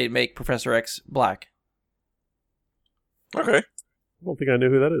if they make Professor X black. Okay. I don't think I know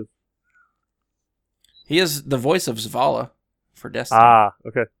who that is. He is the voice of Zavala for Destiny. Ah,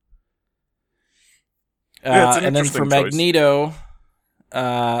 okay. Yeah, it's an and then for interesting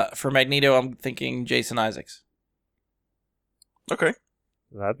Magneto, I'm thinking Jason Isaacs. Okay.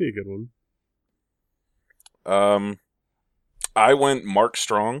 That'd be a good one. I went Mark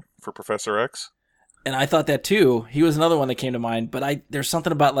Strong for Professor X. And I thought that too. He was another one that came to mind, but there's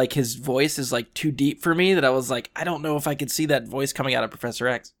something about like his voice is like too deep for me that I was like, I don't know if I could see that voice coming out of Professor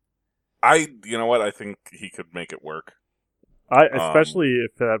X. You know what? I think he could make it work. Especially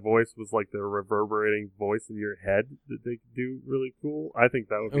if that voice was like the reverberating voice in your head that they could do really cool. I think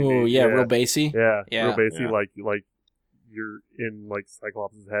that would be Oh neat. yeah, real bassy. Yeah, Yeah. real bassy. Yeah. Like you're in like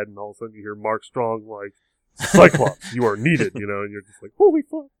Cyclops' head, and all of a sudden you hear Mark Strong like, "Cyclops, you are needed," and you're just like, "Holy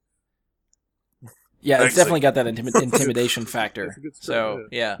fuck!" Yeah, it's Thanks, definitely got that intimidation That's factor. a good So story,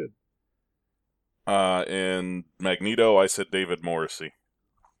 yeah. Good. In Magneto, I said David Morrissey.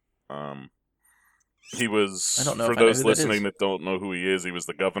 He was, I don't know for if I know those who that listening is. that don't know who he is, he was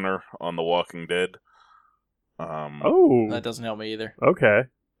the governor on The Walking Dead. Oh, That doesn't help me either. okay.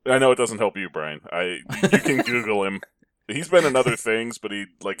 I know it doesn't help you, Brian. You can Google him. He's been in other things, but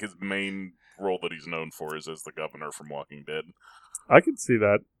his main role that he's known for is as the governor from Walking Dead. I could see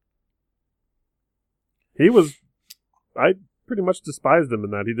that. I pretty much despised him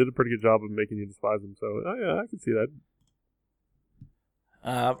in that. He did a pretty good job of making you despise him. So yeah, I could see that.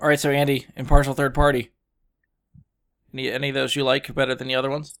 All right, so Andy, impartial third party. Any of those you like better than the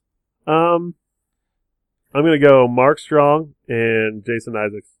other ones? I'm gonna go Mark Strong and Jason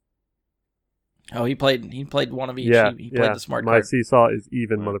Isaacs. Oh, he played one of each. Yeah, he played the smart My card. seesaw is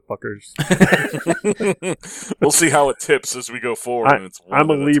even, motherfuckers. We'll see how it tips as we go forward. and it's one I'm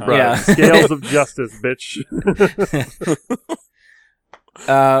a at Libra. time. Yeah. Scales of justice, bitch.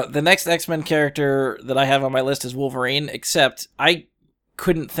 The next X-Men character that I have on my list is Wolverine, except I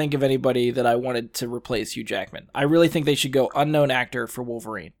couldn't think of anybody that I wanted to replace Hugh Jackman. I really think they should go unknown actor for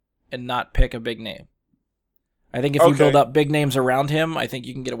Wolverine and not pick a big name. I think if you Okay. build up big names around him, I think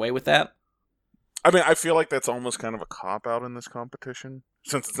you can get away with that. I mean, I feel like that's almost kind of a cop-out in this competition.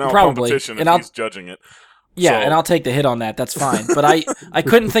 Since it's now Probably. a competition And if I'll- he's judging it. Yeah, So- and I'll take the hit on that. That's fine. But I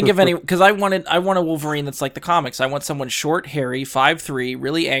couldn't think of any because I want a Wolverine that's like the comics. I want someone short, hairy, 5'3",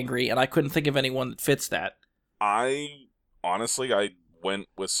 really angry, and I couldn't think of anyone that fits that. I went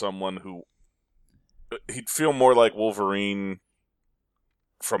with someone who he'd feel more like Wolverine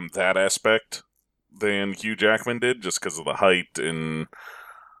from that aspect than Hugh Jackman did, just because of the height, and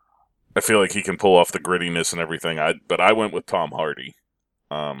I feel like he can pull off the grittiness and everything. But I went with Tom Hardy.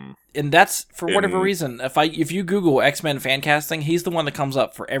 And that's for whatever And- reason. If you Google X-Men fan casting, he's the one that comes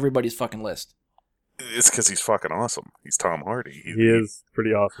up for everybody's fucking list. It's because he's fucking awesome. He's Tom Hardy. He is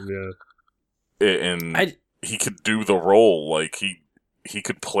pretty awesome, yeah. And he could do the role. Like he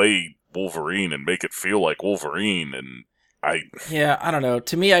could play Wolverine and make it feel like Wolverine. And Yeah, I don't know.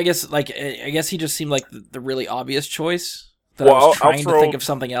 To me, I guess he just seemed like the really obvious choice. That Well, I was I'll trying to throw- think of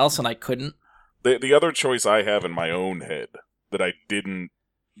something else and I couldn't. the other choice I have in my own head that I didn't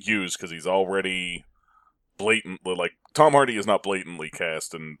use because he's already blatantly, like, Tom Hardy is not blatantly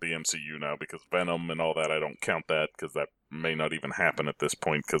cast in the MCU now because Venom and all that. I don't count that because that may not even happen at this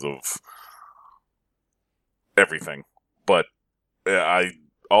point because of everything. But I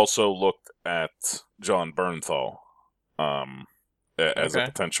also looked at John Bernthal as a Okay.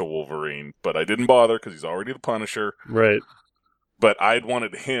 potential Wolverine, but I didn't bother because he's already the Punisher. Right. But I'd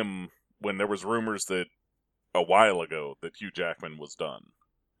wanted him when there was rumors that a while ago that Hugh Jackman was done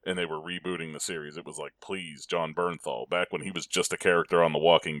and they were rebooting the series. It was like, please, John Bernthal. Back when he was just a character on The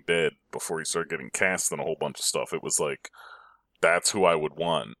Walking Dead before he started getting cast in a whole bunch of stuff, it was like, that's who I would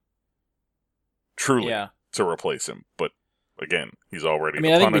want. Truly, Yeah. to replace him. But again, he's already I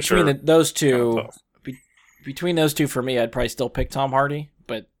mean, the I think Punisher. between those Kinda two, tough. between those two for me, I'd probably still pick Tom Hardy,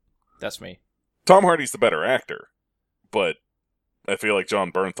 but that's me. Tom Hardy's the better actor, but I feel like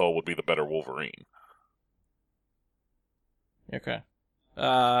John Bernthal would be the better Wolverine. Okay.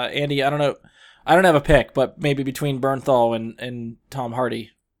 Andy, I don't know. I don't have a pick, but maybe between Bernthal and Tom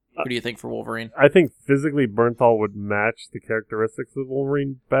Hardy, who do you think for Wolverine? I think physically Bernthal would match the characteristics of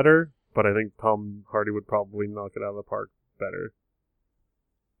Wolverine better, but I think Tom Hardy would probably knock it out of the park better.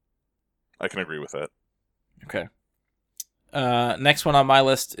 I can agree with that. Okay. Next one on my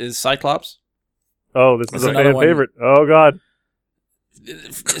list is Cyclops. Oh, this is That's a another fan one. favorite. Oh, God.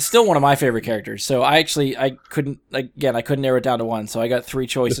 It's still one of my favorite characters. So I couldn't narrow it down to one. So I got 3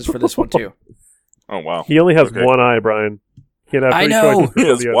 choices for this one too. Oh, wow. He only has Okay. one eye, Brian. He can't have I 3 know. choices. He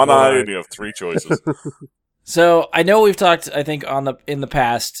has because one eye and you have 3 choices. So I know we've talked, I think, in the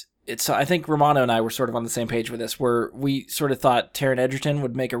past. I think Romano and I were sort of on the same page with this, where we sort of thought Taron Egerton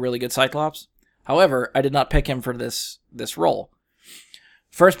would make a really good Cyclops. However, I did not pick him for this role.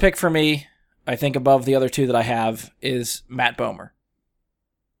 First pick for me, I think above the other 2 that I have, is Matt Bomer.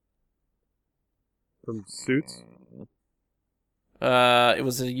 From Suits? It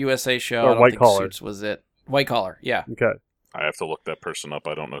was a USA show. Or I don't White think Collar. Suits was it. White Collar, yeah. Okay. I have to look that person up.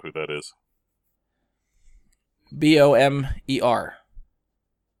 I don't know who that is. Bomer.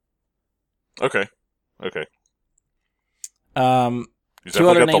 Okay. He's Two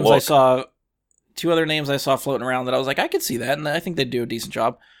other definitely got the names I look. saw. 2 other names I saw floating around that I was like, I could see that, and I think they'd do a decent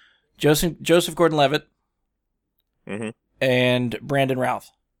job. Joseph Gordon-Levitt Mhm. and Brandon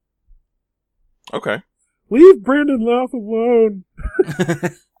Routh. Okay. Leave Brandon Routh alone.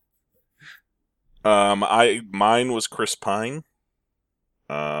 Mine was Chris Pine.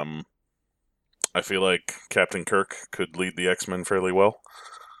 I feel like Captain Kirk could lead the X-Men fairly well.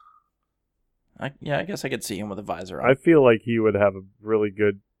 I guess I could see him with a visor on. I feel like he would have a really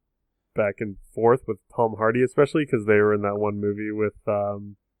good back and forth with Tom Hardy, especially because they were in that one movie with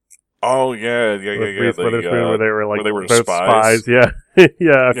Oh yeah. Reese Witherspoon, where they were like where they were both spies. Yeah,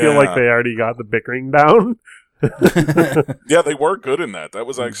 yeah. I feel like Yeah. they already got the bickering down. Yeah, they were good in that. That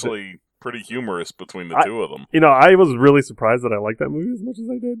was actually pretty humorous between the 2 of them. You know, I was really surprised that I liked that movie as much as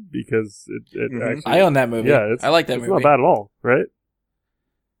I did because it Mhm. actually. I own that movie. Yeah, I like that it's movie. not bad at all, right?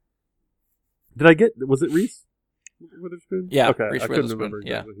 Did I get? Was it Reese Witherspoon? Yeah, Okay, Reese I couldn't Witherspoon, remember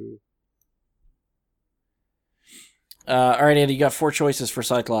yeah. exactly who. All right, Andy, you got 4 choices for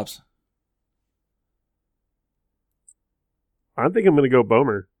Cyclops. I think I'm going to go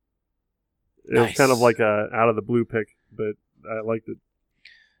Bomer. It was Nice. kind of like a out of the blue pick, but I liked it.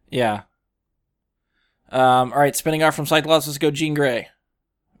 Yeah. All right, spinning off from Cyclops, let's go Jean Grey.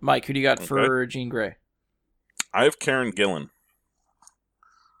 Mike, who do you got for Jean Grey? I have Karen Gillan.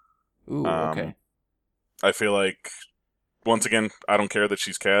 Ooh, okay. I feel like, once again, I don't care that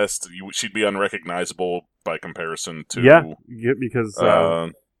she's cast. She'd be unrecognizable by comparison to... Yeah, because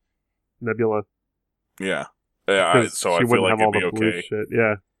Nebula. Yeah. Because So I she feel wouldn't like have all it'd the be blue okay. shit.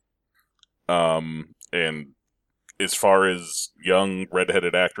 Yeah. And as far as young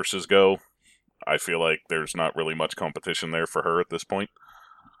redheaded actresses go, I feel like there's not really much competition there for her at this point.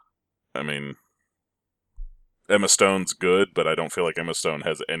 I mean, Emma Stone's good, but I don't feel like Emma Stone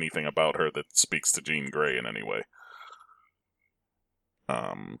has anything about her that speaks to Jean Grey in any way.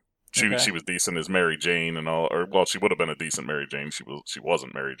 She was decent as Mary Jane and all, or well, she would have been a decent Mary Jane. She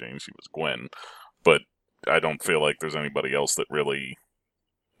wasn't Mary Jane. She was Gwen, but I don't feel like there's anybody else that really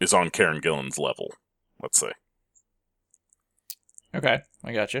is on Karen Gillan's level. Let's say. Okay,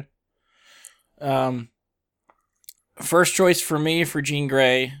 I got you. First choice for me for Jean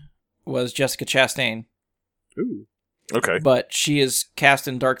Grey was Jessica Chastain, Ooh. Okay. but she is cast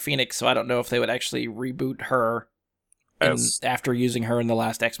in Dark Phoenix, so I don't know if they would actually reboot her after using her in the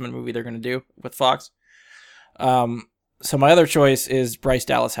last X-Men movie they're going to do with Fox. So my other choice is Bryce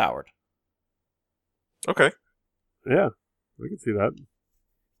Dallas Howard. Okay. Yeah, I can see that.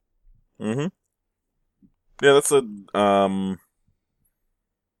 Mm-hmm. Yeah, that's a.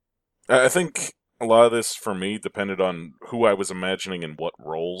 I think a lot of this for me depended on who I was imagining in what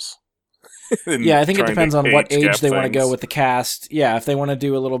roles. Yeah, I think it depends on what age they want to go things. with the cast. Yeah, if they want to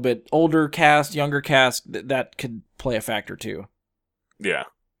do a little bit older cast, younger cast, that could play a factor too. Yeah.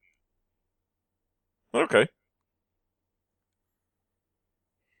 Okay.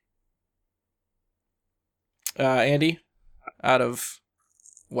 Andy, out of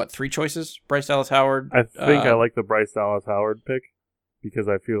what, 3 choices? Bryce Dallas Howard. I think I like the Bryce Dallas Howard pick because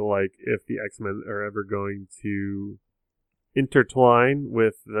I feel like if the X-Men are ever going to intertwine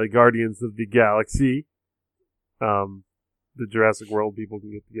with the Guardians of the Galaxy, the Jurassic World people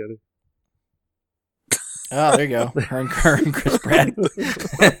can get together. Oh, there you go. Her and Chris Pratt.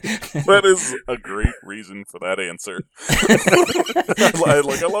 That is a great reason for that answer. I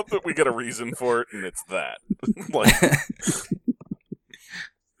love that we get a reason for it, and it's that.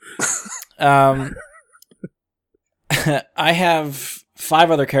 I have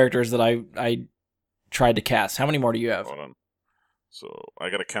 5 other characters that I tried to cast. How many more do you have? Hold on. So I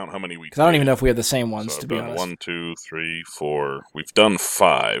got to count how many we. Because I don't even know if we have the same ones. So to be I've done honest, 1, 2, 3, 4. We've done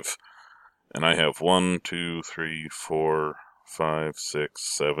 5, and I have 1, 2, 3, 4, 5, 6,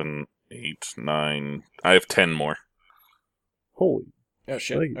 7, 8, 9. I have 10 more. Holy. oh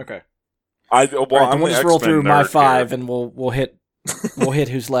shit. Thank you. Okay. Well, All right, I'm then we'll the just roll X-Men through my nerd 5, here. and we'll hit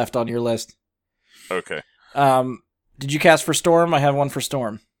who's left on your list. Okay. Did you cast for Storm? I have one for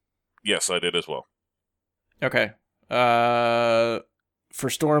Storm. Yes, I did as well. Okay. For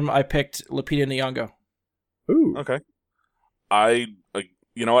Storm, I picked Lupita Nyong'o. Ooh. Okay.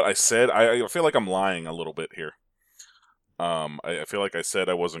 You know what I said? I feel like I'm lying a little bit here. I feel like I said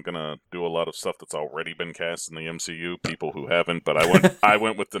I wasn't gonna do a lot of stuff that's already been cast in the MCU. People who haven't, but I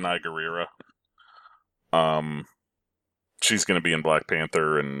went with Denai Guerrera. She's gonna be in Black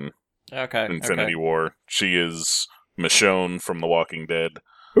Panther and Okay. Infinity War. She is Michonne from The Walking Dead.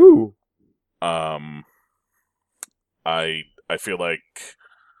 Ooh. I feel like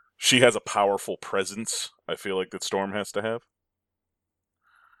she has a powerful presence. I feel like that Storm has to have.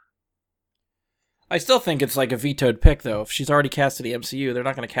 I still think it's like a vetoed pick, though. If she's already cast in the MCU, they're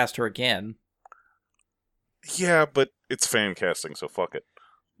not going to cast her again. Yeah, but it's fan casting, so fuck it.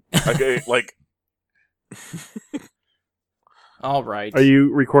 Okay, like. All right. Are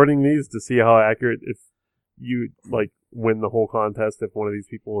you recording these to see how accurate if you win the whole contest if one of these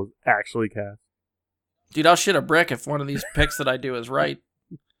people is actually cast? Dude, I'll shit a brick if one of these picks that I do is right.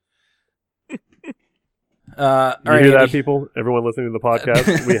 All You right, hear that, Andy. people? Everyone listening to the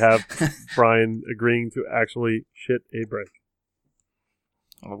podcast, we have Brian agreeing to actually shit a brick.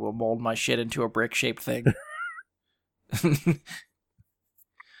 I will mold my shit into a brick-shaped thing. So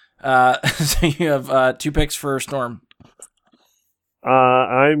you have 2 picks for Storm.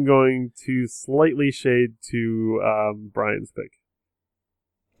 I'm going to slightly shade to Brian's pick,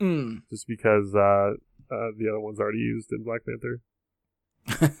 just because the other one's already used in Black Panther.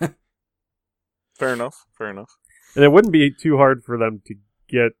 Fair enough. And it wouldn't be too hard for them to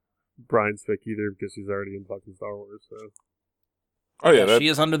get Brian's pick either, because she's already in fucking Star Wars. So. Oh yeah, She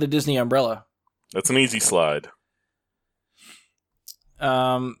is under the Disney umbrella. that's an easy slide.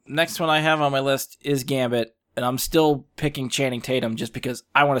 Next one I have on my list is Gambit, and I'm still picking Channing Tatum just because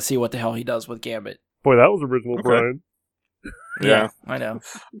I want to see what the hell he does with Gambit. Boy, that was original, Okay. Brian. Yeah. I know.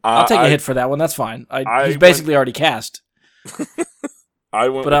 I'll take a hit for that one. That's fine. He's basically already cast. I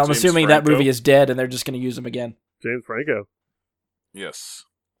went But with I'm James assuming Franco. that movie is dead, and they're just going to use him again. James Franco. Yes.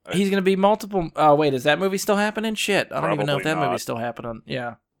 He's going to be multiple... Oh, wait, is that movie still happening? Shit, I don't even know if Probably that not. movie's still happening.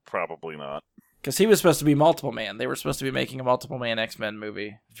 Yeah. Probably not. Because he was supposed to be Multiple Man. They were supposed to be making a Multiple Man X-Men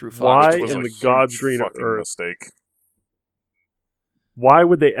movie through Fox. Why Which was in a the huge God's green fucking earth? mistake. Why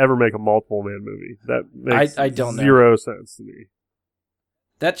would they ever make a multiple man movie? That makes I don't know. zero sense to me.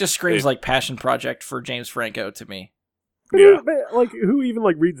 That just screams It- like passion project for James Franco to me. Yeah. Who even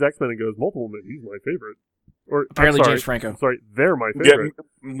reads X-Men and goes, multiple men, he's my favorite. Or Apparently I'm sorry, James Franco. I'm sorry, they're my Yeah,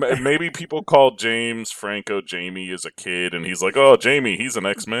 favorite. maybe people called James Franco Jamie as a kid, and he's like, "Oh, Jamie, he's an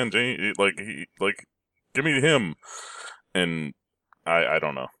X-Men. Give me him." And I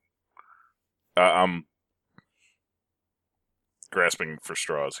don't know. I'm grasping for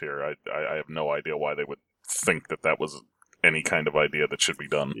straws here. I have no idea why they would think that was any kind of idea that should be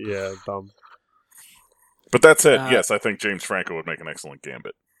done. Yeah, dumb. But that said, Uh, yes, I think James Franco would make an excellent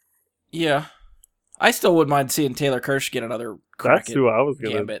Gambit. Yeah. I still wouldn't mind seeing Taylor Kirsch get another crack That's at who I was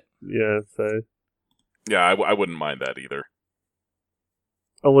gonna Gambit. say. Yeah, I wouldn't mind that either.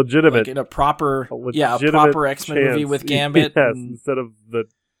 A legitimate Like in a proper legitimate X-Men movie chance. with Gambit. Yes, and- instead of the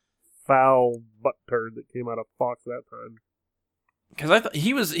foul butt turd that came out of Fox that time. Because I thought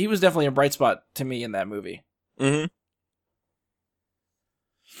he was definitely a bright spot to me in that movie. Mm-hmm.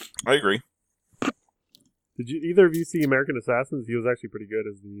 I agree. Did you either of you see American Assassins? He was actually pretty good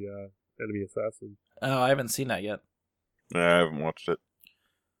as the enemy assassin. Oh, I haven't seen that yet. I haven't watched it.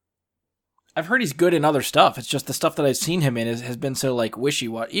 I've heard he's good in other stuff. It's just the stuff that I've seen him in has been so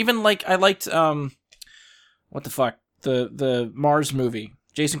wishy-washy. Even I liked what the fuck, the Mars movie,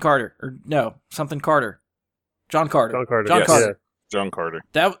 Jason Carter, or no, something Carter, John Carter. John Carter. John Yes. Carter. John Carter.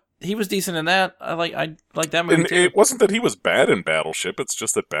 That he was decent in that. I like that movie And too. it wasn't that he was bad in Battleship, it's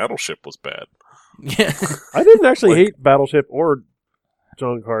just that Battleship was bad. Yeah. I didn't actually Like- hate Battleship or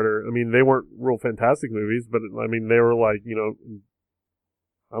John Carter. I mean, they weren't real fantastic movies, but I mean, they were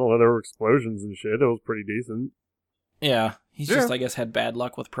I don't know, there were explosions and shit. It was pretty decent. Yeah, he's Yeah. just, I guess, had bad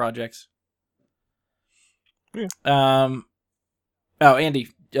luck with projects. Yeah. Oh, Andy,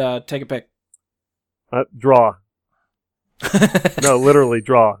 take a pick. Draw. No, literally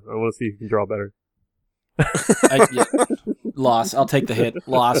draw. I want to see if you can draw better. Yeah. Loss. I'll take the hit.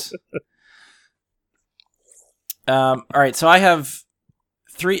 Loss. All right, so I have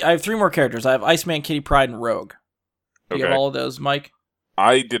three more characters. I have Iceman, Kitty Pryde, and Rogue. Do you have Okay. all of those, Mike?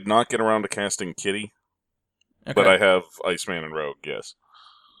 I did not get around to casting Kitty, Okay. but I have Iceman and Rogue, yes.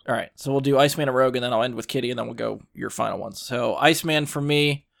 All right, so we'll do Iceman and Rogue, and then I'll end with Kitty, and then we'll go your final ones. So Iceman for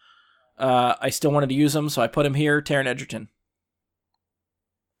me, I still wanted to use him, so I put him here, Taron Egerton.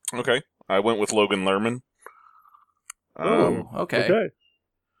 Okay. I went with Logan Lerman. Oh, okay. Okay.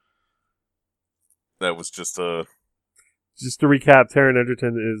 That was just a... Just to recap, Taron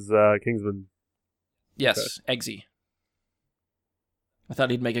Egerton is Kingsman. Yes, Eggsy. I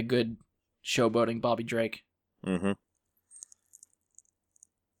thought he'd make a good showboating Bobby Drake. Mm-hmm.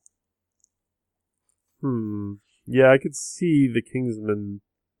 Yeah, I could see the Kingsman,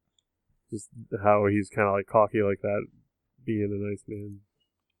 just how he's kind of like cocky like that, being a nice man.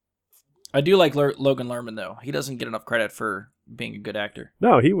 I do like Logan Lerman, though. He doesn't get enough credit for being a good actor.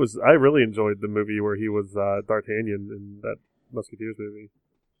 No, he was. I really enjoyed the movie where he was D'Artagnan in that Musketeers movie.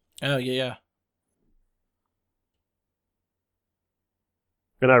 Oh, yeah.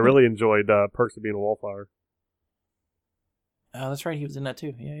 And I really enjoyed Perks of Being a Wallflower. Oh, that's right. He was in that,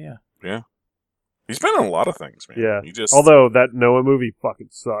 too. Yeah. He's been in a lot of things, man. Yeah. He just... Although that Noah movie fucking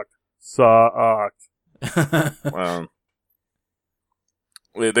sucked.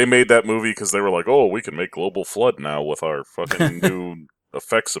 Well, they made that movie because they were like, oh, we can make Global Flood now with our fucking new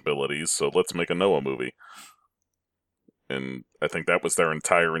effects abilities, so let's make a Noah movie. And I think that was their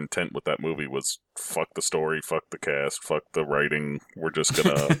entire intent with that movie was fuck the story, fuck the cast, fuck the writing. We're just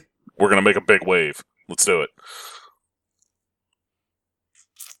gonna we're gonna make a big wave. Let's do it.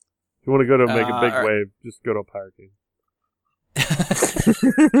 If you want to go to make a big all right. wave, just go to a Pirate King.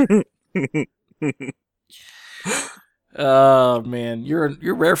 Oh, man. You're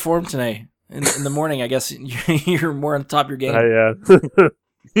rare form today. In the morning, I guess you're more on top of your game. Yeah.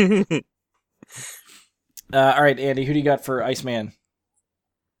 All right, Andy, who do you got for Iceman?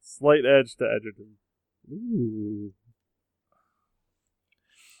 Slight edge to Edgerton. Ooh.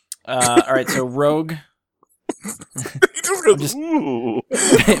 All right, so Rogue. He just goes, just- ooh.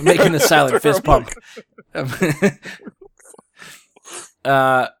 Making a silent fist pump.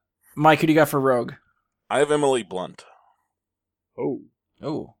 Mike, who do you got for Rogue? I have Emily Blunt. Oh.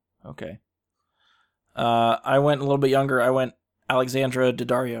 Oh, okay. I went a little bit younger. I went Alexandra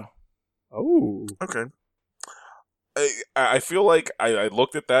Daddario. Oh. Okay. I feel like I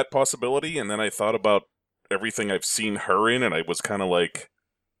looked at that possibility, and then I thought about everything I've seen her in, and I was kind of like,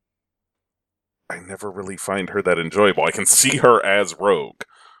 I never really find her that enjoyable. I can see her as Rogue,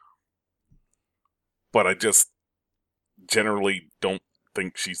 but I just generally don't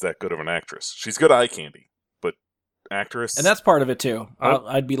think she's that good of an actress. She's good eye candy, but actress... And that's part of it, too.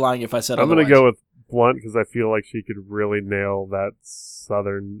 I'd be lying if I said I'm otherwise. going to go with Blunt because I feel like she could really nail that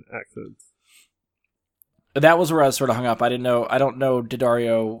southern accent. That was where I was sort of hung up. I don't know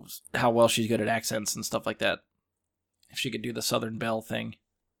Daddario, how well she's good at accents and stuff like that. If she could do the Southern Belle thing.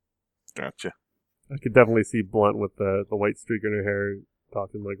 Gotcha. I could definitely see Blunt with the white streak in her hair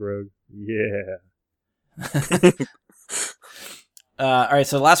talking like Rogue. Yeah. All right,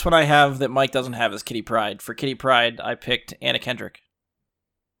 so the last one I have that Mike doesn't have is Kitty Pryde. For Kitty Pryde, I picked Anna Kendrick.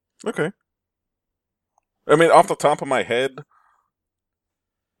 Okay. I mean, off the top of my head,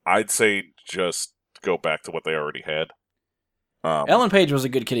 I'd say just go back to what they already had. Ellen Page was a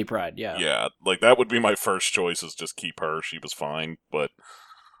good Kitty Pryde, yeah. Yeah, like that would be my first choice is just keep her. She was fine, but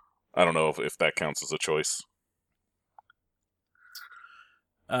I don't know if that counts as a choice.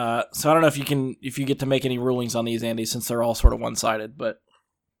 So I don't know if you get to make any rulings on these, Andy, since they're all sort of one-sided, but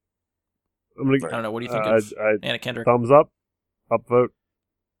I'm gonna, I don't know. What do you think of Anna Kendrick? thumbs up. Upvote.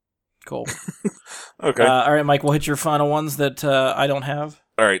 Cool. Okay. All right, Mike, we'll hit your final ones that I don't have.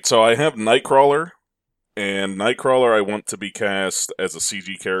 All right, so I have Nightcrawler, and Nightcrawler I want to be cast as a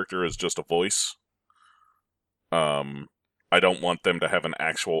CG character as just a voice. I don't want them to have an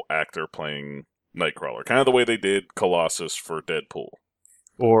actual actor playing Nightcrawler, kind of the way they did Colossus for Deadpool.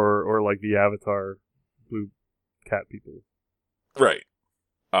 Or like the Avatar blue cat people. Right.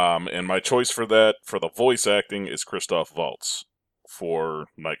 And my choice for that, for the voice acting, is Christoph Waltz for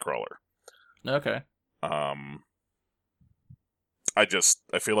Nightcrawler. Okay.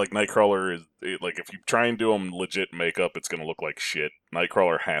 I feel like Nightcrawler like if you try and do him legit makeup, it's gonna look like shit.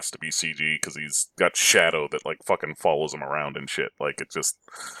 Nightcrawler has to be CG because he's got shadow that like fucking follows him around and shit. Like it just,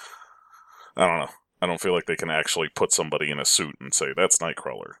 I don't know. I don't feel like they can actually put somebody in a suit and say that's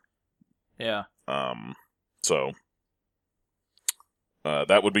Nightcrawler. Yeah. So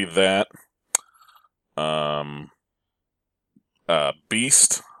that would be that.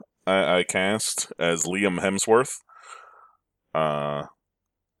 Beast, I cast as Liam Hemsworth.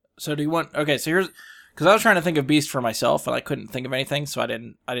 So do you want? Okay, so here's because I was trying to think of Beast for myself and I couldn't think of anything, so I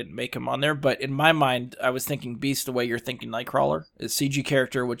didn't make him on there. But in my mind, I was thinking Beast the way you're thinking Nightcrawler is CG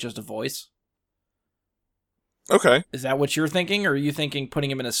character with just a voice. Okay. Is that what you're thinking, or are you thinking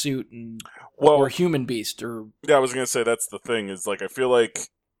putting him in a suit Well, or human Beast? Or yeah, I was gonna say that's the thing. Is like I feel like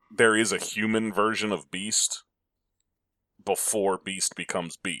there is a human version of Beast before Beast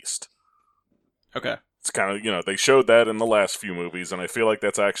becomes Beast. okay, It's kind of, they showed that in the last few movies, and I feel like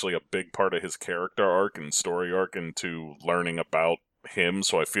that's actually a big part of his character arc and story arc into learning about him,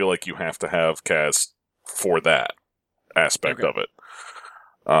 so I feel like you have to have cast for that aspect Okay. of it.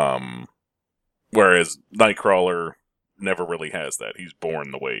 Whereas Nightcrawler never really has that. He's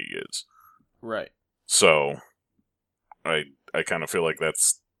born the way he is. right. So, I kind of feel like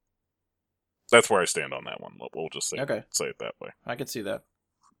that's where I stand on that one. We'll just say it that way. I could see that.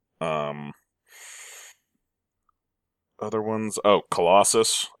 Other ones. Oh,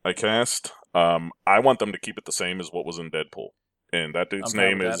 Colossus, I cast. I want them to keep it the same as what was in Deadpool. And that dude's I'm fine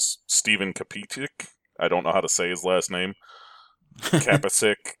name with is Steven Kapicic. I don't know how to say his last name.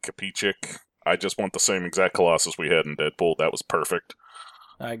 Kapicic. I just want the same exact Colossus we had in Deadpool. That was perfect.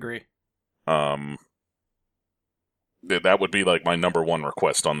 I agree. That would be like my number one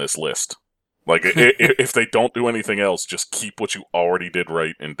request on this list. Like, if they don't do anything else, just keep what you already did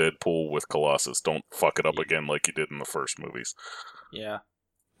right in Deadpool with Colossus. Don't fuck it up again like you did in the first movies. Yeah.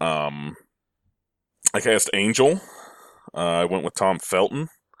 I cast Angel. I went with Tom Felton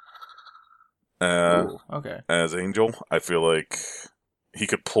Ooh, okay. as Angel. I feel like he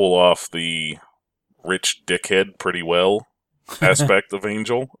could pull off the rich dickhead pretty well aspect of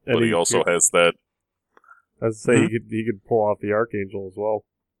Angel, And but he also has that. I was to say he could pull off the Archangel as well.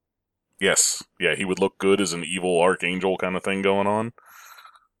 Yes, yeah, he would look good as an evil archangel kind of thing going on.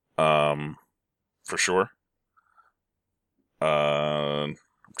 For sure. I'm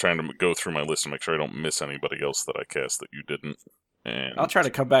trying to go through my list to make sure I don't miss anybody else that I cast that you didn't. And I'll try to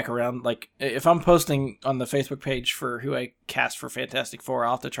come back around. Like, if I'm posting on the Facebook page for who I cast for Fantastic Four,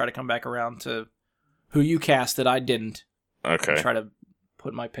 I'll have to try to come back around to who you cast that I didn't. Okay. And try to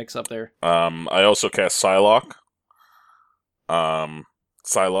put my picks up there. I also cast Psylocke.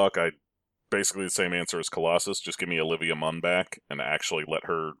 Psylocke, I basically the same answer as Colossus. Just give me Olivia Munn back and actually let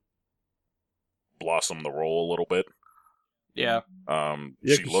her blossom the role a little bit. Yeah.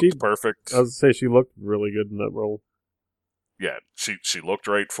 She looked perfect. I was to say she looked really good in that role. Yeah, she looked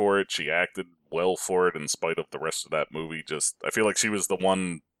right for it. She acted well for it in spite of the rest of that movie. Just I feel like she was the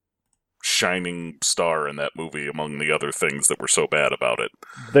one shining star in that movie among the other things that were so bad about it.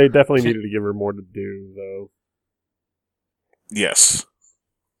 They definitely needed to give her more to do, though. Yes,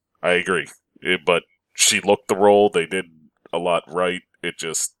 I agree. But she looked the role. They did a lot right. It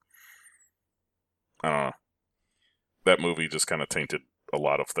just, I don't know. That movie just kind of tainted a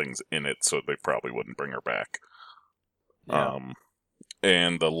lot of things in it, so they probably wouldn't bring her back. Yeah.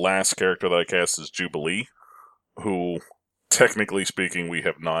 And the last character that I cast is Jubilee, who, technically speaking, we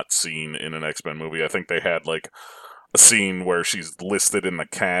have not seen in an X-Men movie. I think they had, like, a scene where she's listed in the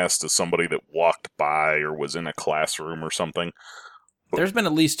cast as somebody that walked by or was in a classroom or something. There's been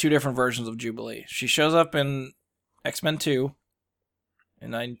at least 2 different versions of Jubilee. She shows up in X-Men 2,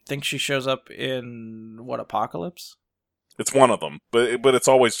 and I think she shows up in, Apocalypse? It's one of them, but it's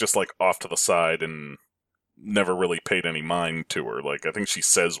always just, like, off to the side and never really paid any mind to her. Like, I think she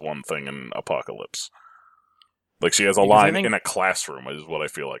says one thing in Apocalypse. Like, she has a line in a classroom, is what I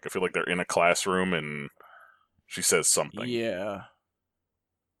feel like. I feel like they're in a classroom and she says something. Yeah.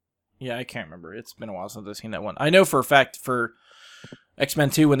 Yeah, I can't remember. It's been a while since I've seen that one. I know for a fact for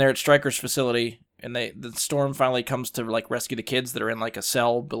X-Men 2, when they're at Stryker's facility, and the Storm finally comes to, like, rescue the kids that are in, like, a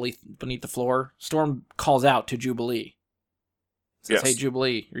cell beneath the floor, Storm calls out to Jubilee. Says, Hey,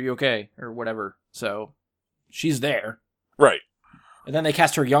 Jubilee, are you okay? Or whatever. So, she's there. Right. And then they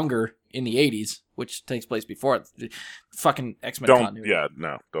cast her younger in the 80s, which takes place before fucking X-Men continuity. Yeah,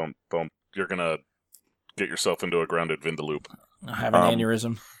 no, don't. You're gonna get yourself into a grounded Vindaloop. I have an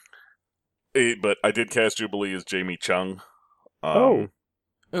aneurysm. But I did cast Jubilee as Jamie Chung. Ooh,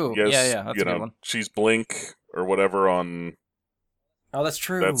 yes, yeah, that's a good one. She's Blink or whatever on Oh, that's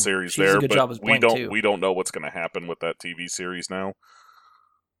true. that series She does there, a good but job as Blink, too. we don't know what's going to happen with that TV series now.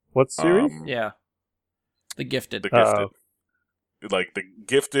 What series? Yeah. The Gifted. The Gifted. Like the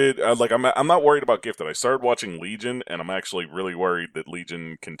Gifted, I'm not worried about Gifted. I started watching Legion, and I'm actually really worried that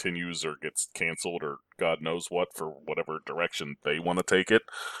Legion continues or gets canceled or God knows what for whatever direction they want to take it.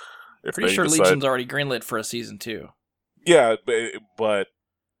 If Pretty they sure decide, Legion's already greenlit for a season 2. yeah, but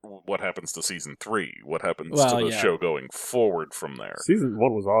what happens to season 3? What happens to the show going forward from there? Season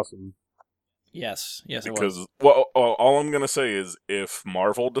 1 was awesome. Yes, it was. Because all I'm gonna say is if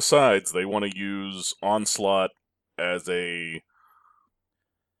Marvel decides they want to use Onslaught as a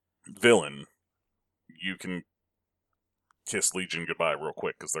villain, you can kiss Legion goodbye real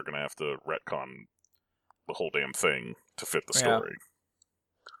quick because they're going to have to retcon the whole damn thing to fit the story.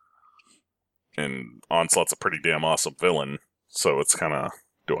 Yeah. And Onslaught's a pretty damn awesome villain, so it's kind of,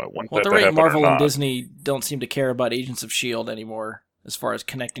 do I want that to happen or not? Well, at the rate Marvel and Disney don't seem to care about Agents of S.H.I.E.L.D. anymore as far as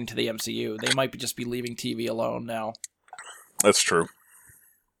connecting to the MCU. They might just be leaving TV alone now. That's true.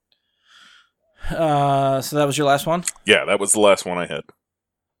 So that was your last one? Yeah, that was the last one I had.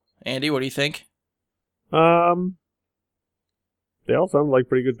 Andy, what do you think? They all sound like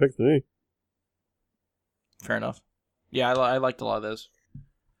pretty good picks to me. Fair enough. Yeah, I liked a lot of those.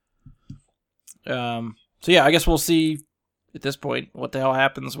 So yeah, I guess we'll see at this point what the hell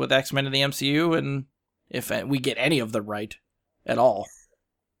happens with X-Men in the MCU, and if we get any of them right at all.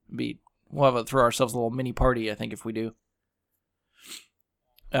 We'll have throw ourselves a little mini party, I think, if we do.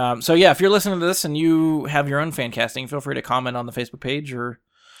 So yeah, if you're listening to this and you have your own fan casting, feel free to comment on the Facebook page, or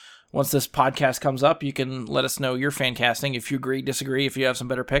once this podcast comes up, you can let us know your fan casting. If you agree, disagree, if you have some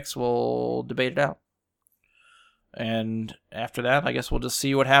better picks, we'll debate it out. And after that, I guess we'll just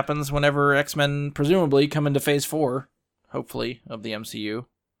see what happens whenever X-Men presumably come into Phase 4, hopefully, of the MCU.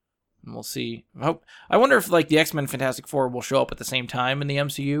 And we'll see. I wonder if the X-Men Fantastic Four will show up at the same time in the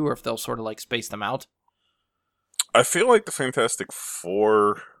MCU, or if they'll sort of space them out. I feel like the Fantastic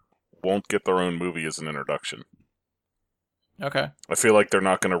Four won't get their own movie as an introduction. Okay. I feel like they're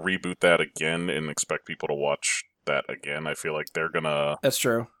not going to reboot that again and expect people to watch that again. I feel like they're going to... That's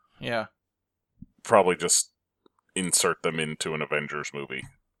true. Yeah. Probably just insert them into an Avengers movie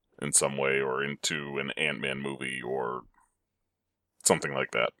in some way, or into an Ant-Man movie, or something like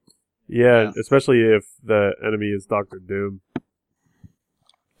that. Yeah, especially if the enemy is Doctor Doom.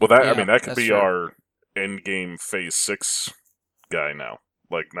 Well, that could be true. Our Endgame Phase 6 guy now.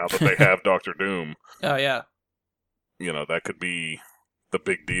 Now that they have Doctor Doom. Oh, yeah. That could be the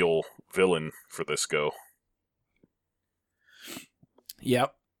big deal villain for this go.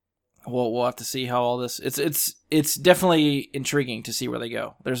 Yep. We'll have to see how all this. It's definitely intriguing to see where they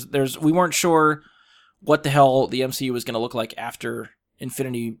go. We weren't sure what the hell the MCU was going to look like after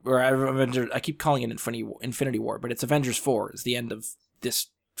Infinity or Avengers. I keep calling it Infinity War, but it's Avengers 4 is the end of this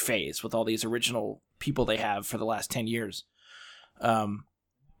phase with all these original people they have for the last 10 years.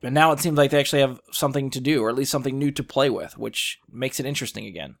 But now it seems like they actually have something to do, or at least something new to play with, which makes it interesting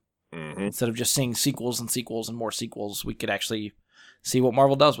again. Mm-hmm. Instead of just seeing sequels and sequels and more sequels, we could actually see what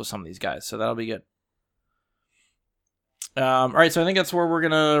Marvel does with some of these guys. So that'll be good. All right, so I think that's where we're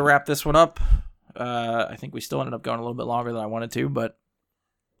going to wrap this one up. I think we still ended up going a little bit longer than I wanted to, but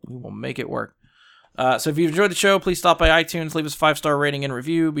we will make it work. So if you've enjoyed the show, please stop by iTunes, leave us a 5-star rating and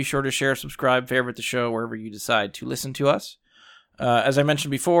review. Be sure to share, subscribe, favorite the show wherever you decide to listen to us. As I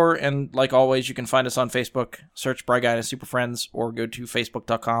mentioned before, and like always, you can find us on Facebook, search Bry Guy and Super Friends, or go to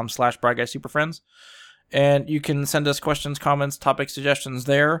facebook.com/Bry Guy Super Friends. And you can send us questions, comments, topic suggestions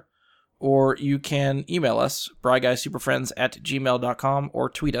there, or you can email us, bryguysuperfriends@gmail.com, or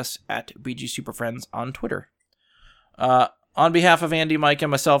tweet us at BGSuperFriends on Twitter. On behalf of Andy, Mike,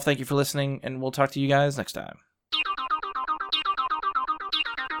 and myself, thank you for listening, and we'll talk to you guys next time.